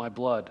covenant in my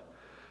blood.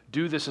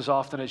 Do this as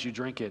often as you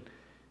drink it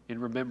in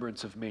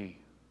remembrance of me.'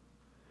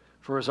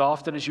 For as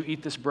often as you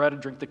eat this bread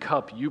and drink the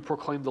cup, you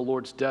proclaim the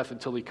Lord's death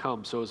until he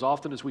comes. So as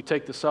often as we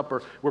take the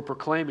supper, we're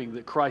proclaiming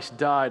that Christ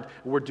died,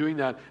 and we're doing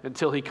that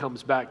until he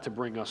comes back to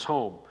bring us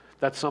home.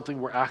 That's something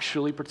we're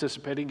actually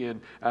participating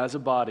in as a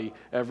body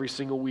every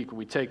single week when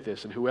we take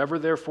this. And whoever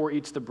therefore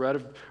eats the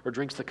bread or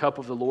drinks the cup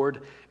of the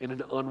Lord in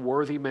an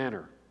unworthy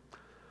manner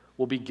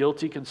will be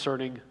guilty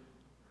concerning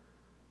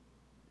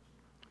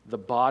the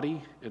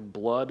body and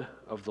blood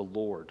of the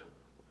Lord.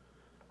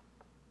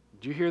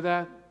 Do you hear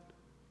that?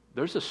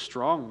 There's a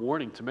strong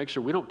warning to make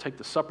sure we don't take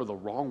the supper the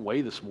wrong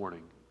way this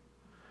morning.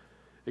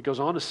 It goes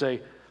on to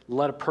say,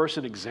 let a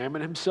person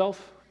examine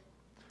himself,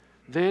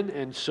 then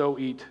and so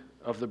eat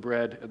of the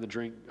bread and the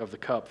drink of the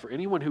cup. For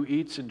anyone who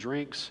eats and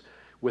drinks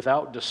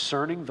without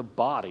discerning the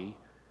body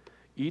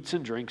eats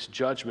and drinks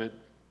judgment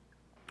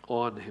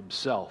on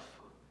himself.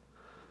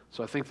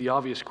 So I think the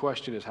obvious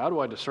question is, how do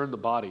I discern the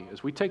body?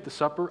 As we take the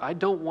supper, I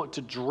don't want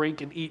to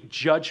drink and eat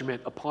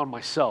judgment upon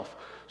myself.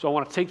 So I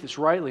want to take this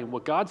rightly. And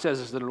what God says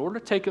is that in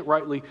order to take it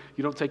rightly,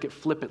 you don't take it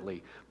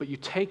flippantly, but you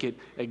take it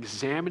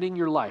examining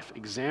your life,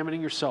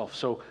 examining yourself.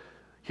 So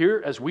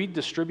here, as we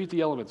distribute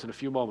the elements in a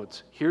few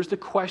moments, here's the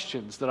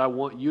questions that I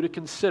want you to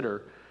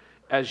consider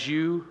as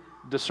you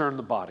discern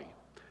the body,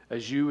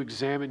 as you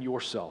examine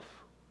yourself.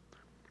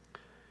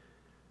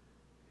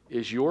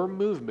 Is your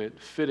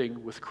movement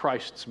fitting with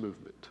Christ's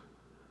movement?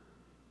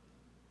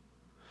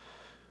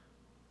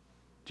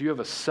 Do you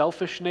have a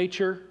selfish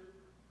nature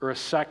or a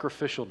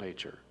sacrificial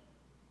nature?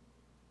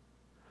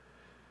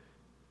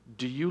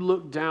 Do you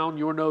look down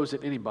your nose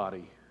at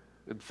anybody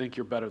and think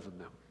you're better than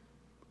them?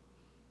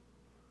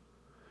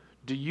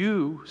 Do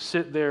you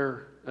sit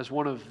there, as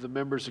one of the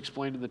members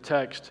explained in the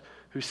text,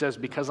 who says,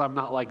 because I'm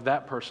not like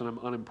that person, I'm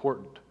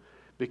unimportant?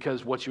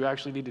 Because what you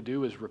actually need to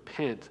do is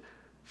repent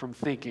from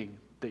thinking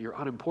that you're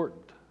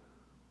unimportant.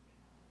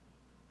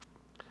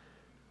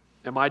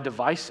 Am I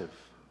divisive?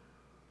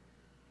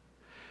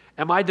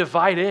 Am I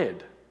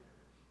divided?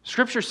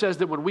 Scripture says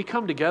that when we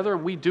come together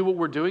and we do what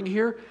we're doing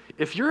here,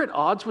 if you're at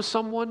odds with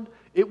someone,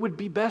 it would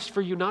be best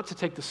for you not to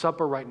take the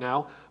supper right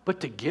now,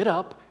 but to get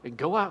up and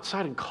go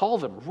outside and call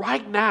them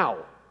right now.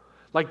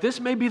 Like this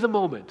may be the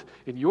moment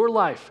in your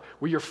life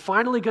where you're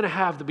finally going to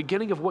have the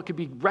beginning of what could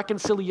be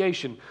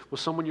reconciliation with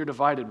someone you're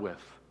divided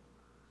with.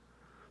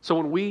 So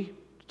when we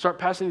start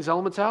passing these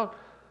elements out,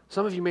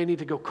 some of you may need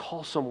to go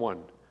call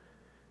someone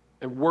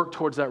and work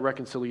towards that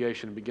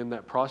reconciliation and begin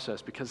that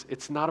process, because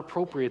it's not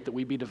appropriate that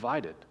we be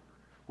divided.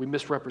 We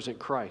misrepresent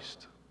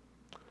Christ.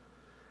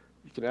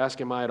 You can ask,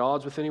 am I at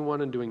odds with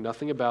anyone and doing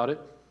nothing about it?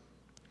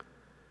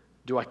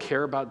 Do I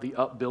care about the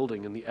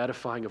upbuilding and the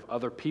edifying of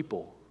other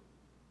people?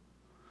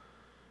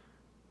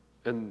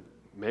 And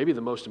maybe the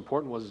most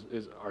important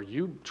is, are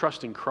you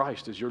trusting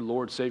Christ as your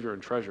Lord, Savior,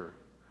 and treasure?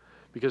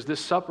 Because this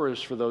supper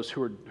is for those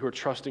who are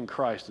trusting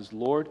Christ as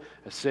Lord,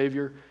 as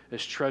Savior,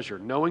 as treasure,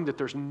 knowing that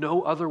there's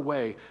no other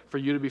way for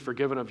you to be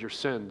forgiven of your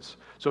sins.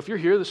 So if you're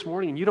here this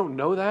morning and you don't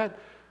know that,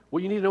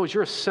 what you need to know is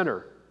you're a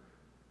sinner.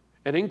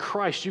 And in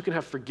Christ, you can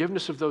have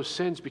forgiveness of those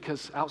sins,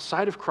 because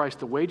outside of Christ,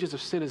 the wages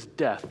of sin is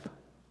death.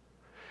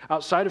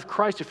 Outside of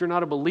Christ, if you're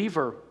not a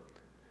believer,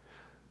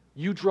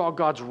 you draw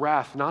God's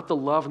wrath, not the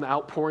love and the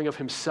outpouring of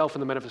himself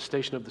and the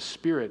manifestation of the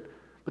Spirit.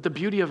 But the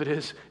beauty of it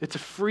is, it's a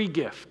free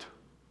gift.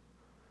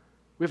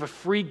 We have a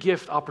free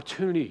gift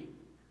opportunity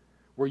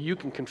where you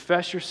can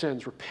confess your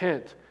sins,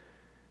 repent,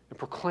 and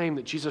proclaim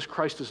that Jesus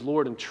Christ is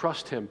Lord and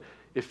trust him.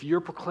 If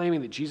you're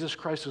proclaiming that Jesus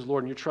Christ is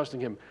Lord and you're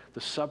trusting him,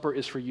 the supper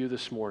is for you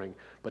this morning.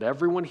 But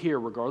everyone here,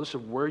 regardless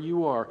of where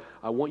you are,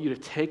 I want you to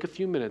take a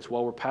few minutes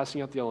while we're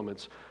passing out the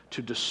elements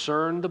to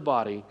discern the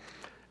body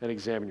and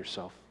examine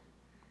yourself.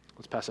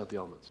 Let's pass out the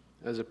elements.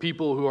 As a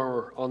people who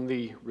are on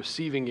the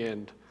receiving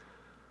end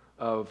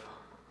of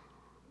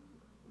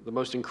the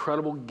most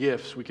incredible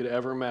gifts we could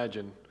ever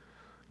imagine,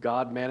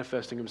 God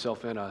manifesting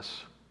himself in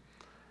us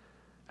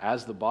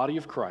as the body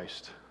of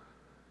Christ,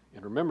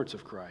 in remembrance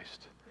of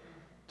Christ,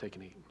 take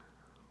and eat.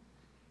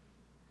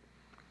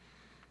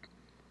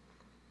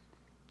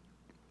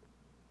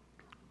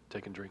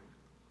 Take and drink.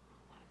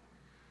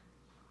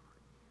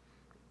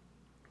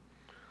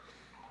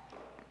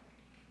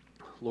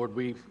 Lord,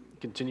 we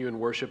continue in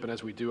worship, and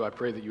as we do, I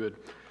pray that you would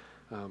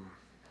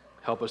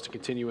help us to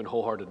continue in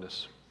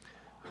wholeheartedness.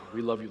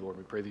 We love you, Lord.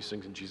 We pray these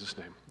things in Jesus'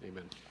 name.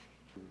 Amen.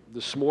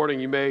 This morning,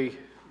 you may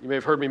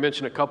have heard me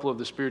mention a couple of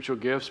the spiritual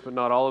gifts, but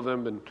not all of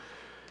them, and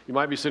you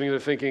might be sitting there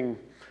thinking,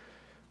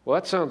 well,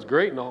 that sounds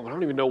great and all, but I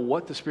don't even know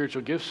what the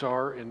spiritual gifts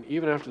are, and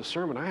even after the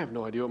sermon, I have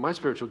no idea what my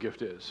spiritual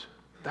gift is.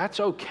 That's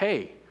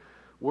okay.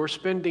 We're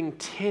spending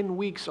 10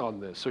 weeks on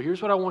this. So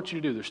here's what I want you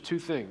to do. There's two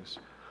things.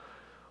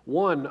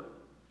 One,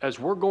 as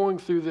we're going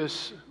through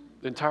this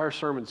entire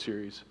sermon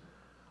series,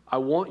 I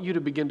want you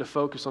to begin to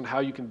focus on how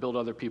you can build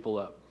other people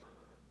up.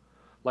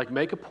 Like,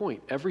 make a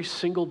point every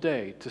single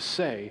day to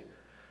say,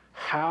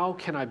 how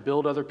can I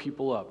build other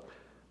people up?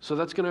 So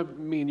that's going to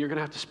mean you're going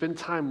to have to spend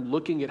time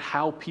looking at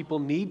how people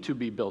need to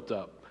be built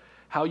up,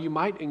 how you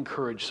might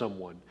encourage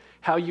someone,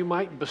 how you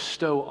might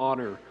bestow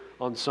honor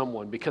on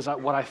someone. Because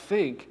what I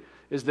think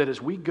is that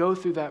as we go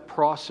through that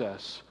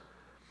process,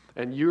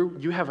 and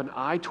you have an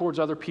eye towards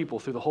other people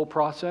through the whole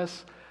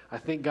process, I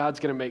think God's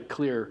going to make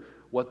clear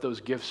what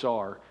those gifts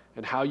are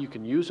and how you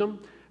can use them,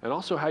 and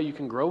also how you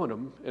can grow in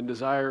them and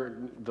desire.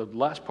 The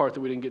last part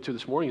that we didn't get to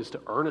this morning is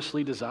to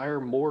earnestly desire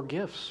more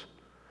gifts.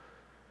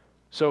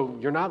 So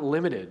you're not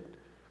limited.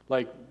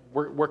 Like,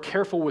 we're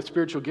careful with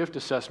spiritual gift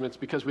assessments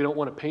because we don't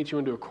want to paint you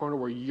into a corner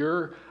where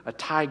you're a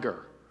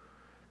tiger,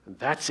 and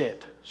that's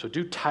it. So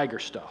do tiger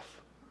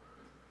stuff.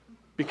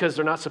 Because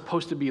they're not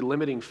supposed to be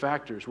limiting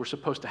factors. We're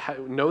supposed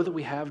to know that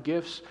we have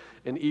gifts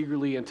and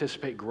eagerly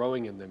anticipate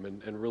growing in them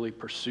and really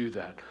pursue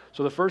that.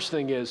 So the first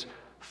thing is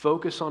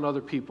focus on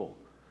other people.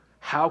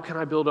 How can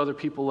I build other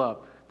people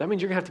up? That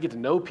means you're going to have to get to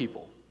know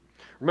people.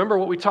 Remember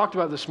what we talked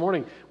about this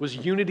morning was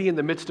unity in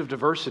the midst of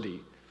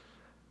diversity.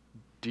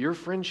 Do your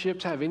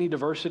friendships have any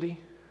diversity?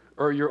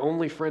 Or are your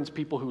only friends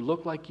people who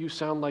look like you,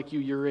 sound like you,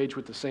 your age,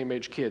 with the same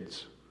age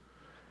kids?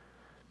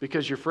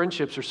 Because your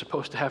friendships are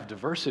supposed to have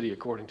diversity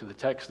according to the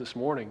text this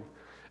morning.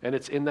 And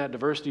it's in that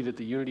diversity that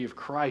the unity of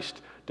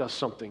Christ does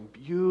something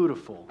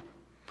beautiful.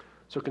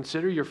 So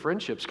consider your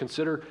friendships.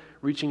 Consider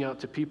reaching out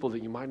to people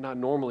that you might not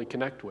normally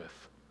connect with.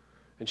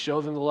 And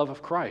show them the love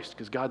of Christ,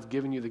 because God's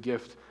given you the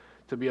gift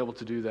to be able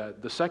to do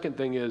that. The second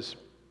thing is,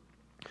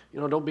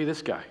 don't be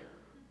this guy.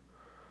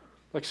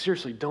 Like,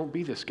 seriously, don't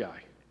be this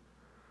guy.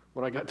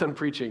 When I got done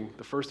preaching,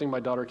 the first thing my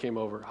daughter came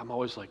over, I'm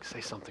always like, say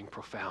something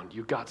profound.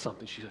 You got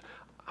something. She said,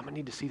 I'm going to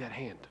need to see that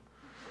hand.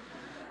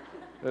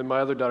 And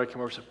my other daughter came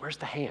over and said, where's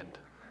the hand?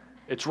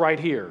 It's right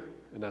here.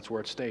 And that's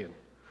where it's staying.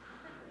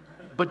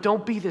 But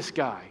don't be this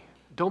guy.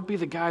 Don't be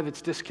the guy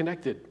that's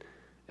disconnected.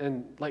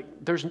 And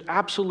there's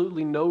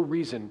absolutely no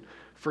reason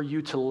for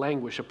you to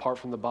languish apart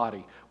from the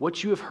body.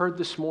 What you have heard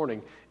this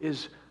morning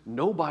is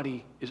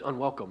nobody is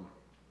unwelcome.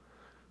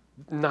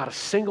 Not a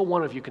single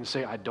one of you can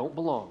say, I don't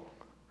belong.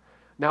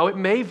 Now, it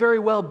may very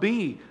well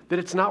be that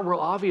it's not real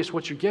obvious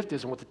what your gift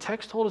is. And what the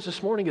text told us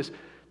this morning is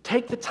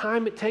take the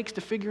time it takes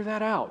to figure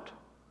that out.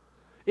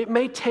 It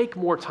may take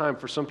more time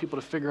for some people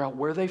to figure out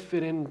where they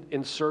fit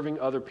in serving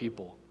other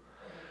people.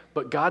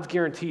 But God's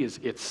guarantee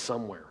is it's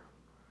somewhere.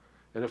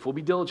 And if we'll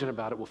be diligent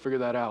about it, we'll figure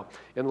that out.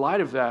 In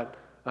light of that,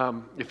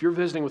 if you're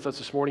visiting with us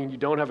this morning and you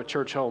don't have a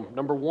church home,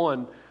 number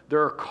one,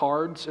 there are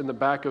cards in the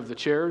back of the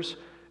chairs,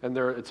 and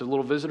it's a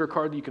little visitor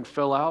card that you can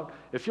fill out.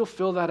 If you'll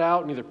fill that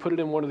out and either put it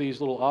in one of these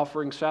little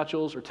offering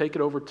satchels or take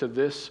it over to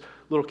this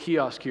little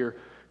kiosk here.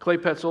 Clay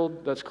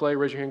Petzold, that's Clay.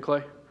 Raise your hand,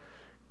 Clay.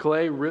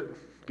 Clay,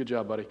 good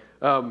job, buddy.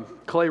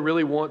 Clay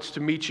really wants to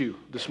meet you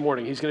this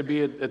morning. He's going to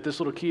be at this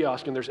little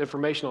kiosk, and there's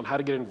information on how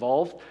to get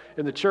involved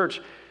in the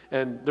church.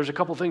 And there's a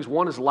couple things.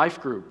 One is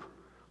life group.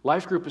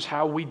 Life group is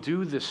how we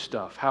do this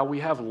stuff, how we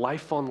have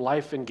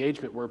life-on-life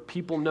engagement where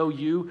people know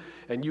you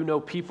and you know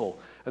people.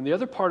 And the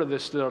other part of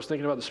this that I was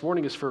thinking about this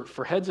morning is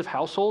for heads of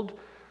household,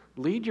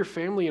 lead your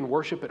family in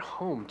worship at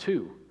home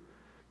too.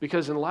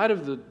 Because in light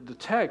of the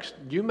text,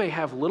 you may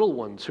have little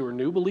ones who are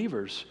new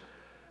believers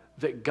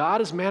that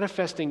God is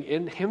manifesting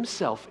in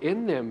himself,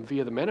 in them,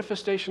 via the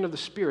manifestation of the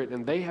Spirit,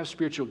 and they have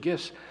spiritual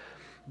gifts,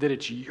 that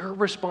it's your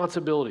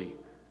responsibility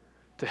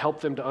to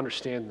help them to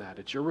understand that.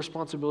 It's your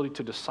responsibility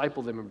to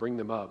disciple them and bring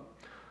them up.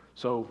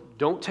 So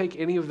don't take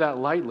any of that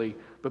lightly,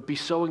 but be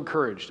so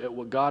encouraged at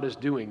what God is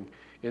doing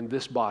in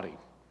this body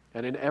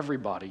and in every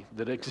body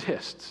that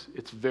exists.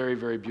 It's very,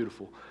 very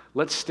beautiful.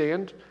 Let's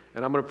stand,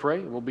 and I'm going to pray,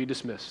 and we'll be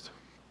dismissed.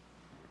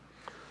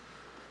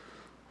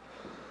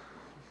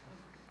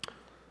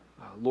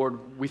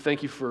 Lord, we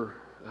thank you for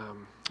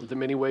the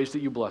many ways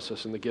that you bless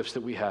us and the gifts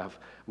that we have.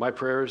 My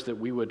prayer is that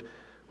we would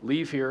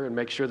leave here and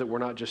make sure that we're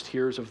not just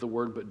hearers of the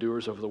word, but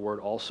doers of the word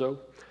also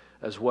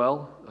as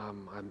well.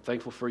 I'm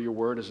thankful for your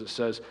word as it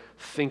says,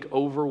 think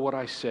over what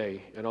I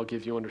say and I'll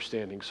give you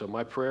understanding. So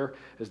my prayer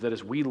is that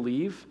as we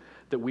leave,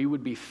 that we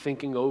would be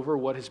thinking over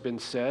what has been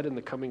said in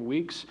the coming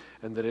weeks,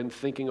 and that in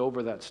thinking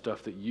over that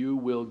stuff, that you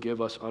will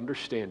give us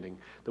understanding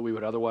that we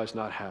would otherwise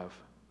not have.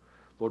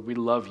 Lord, we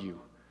love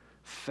you.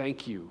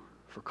 Thank you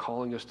for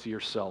calling us to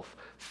yourself.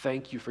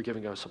 Thank you for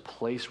giving us a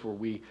place where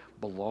we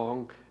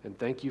belong, and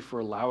thank you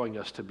for allowing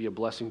us to be a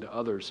blessing to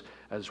others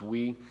as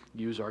we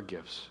use our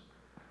gifts.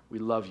 We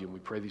love you, and we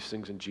pray these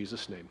things in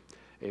Jesus' name.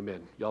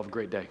 Amen. Y'all have a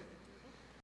great day.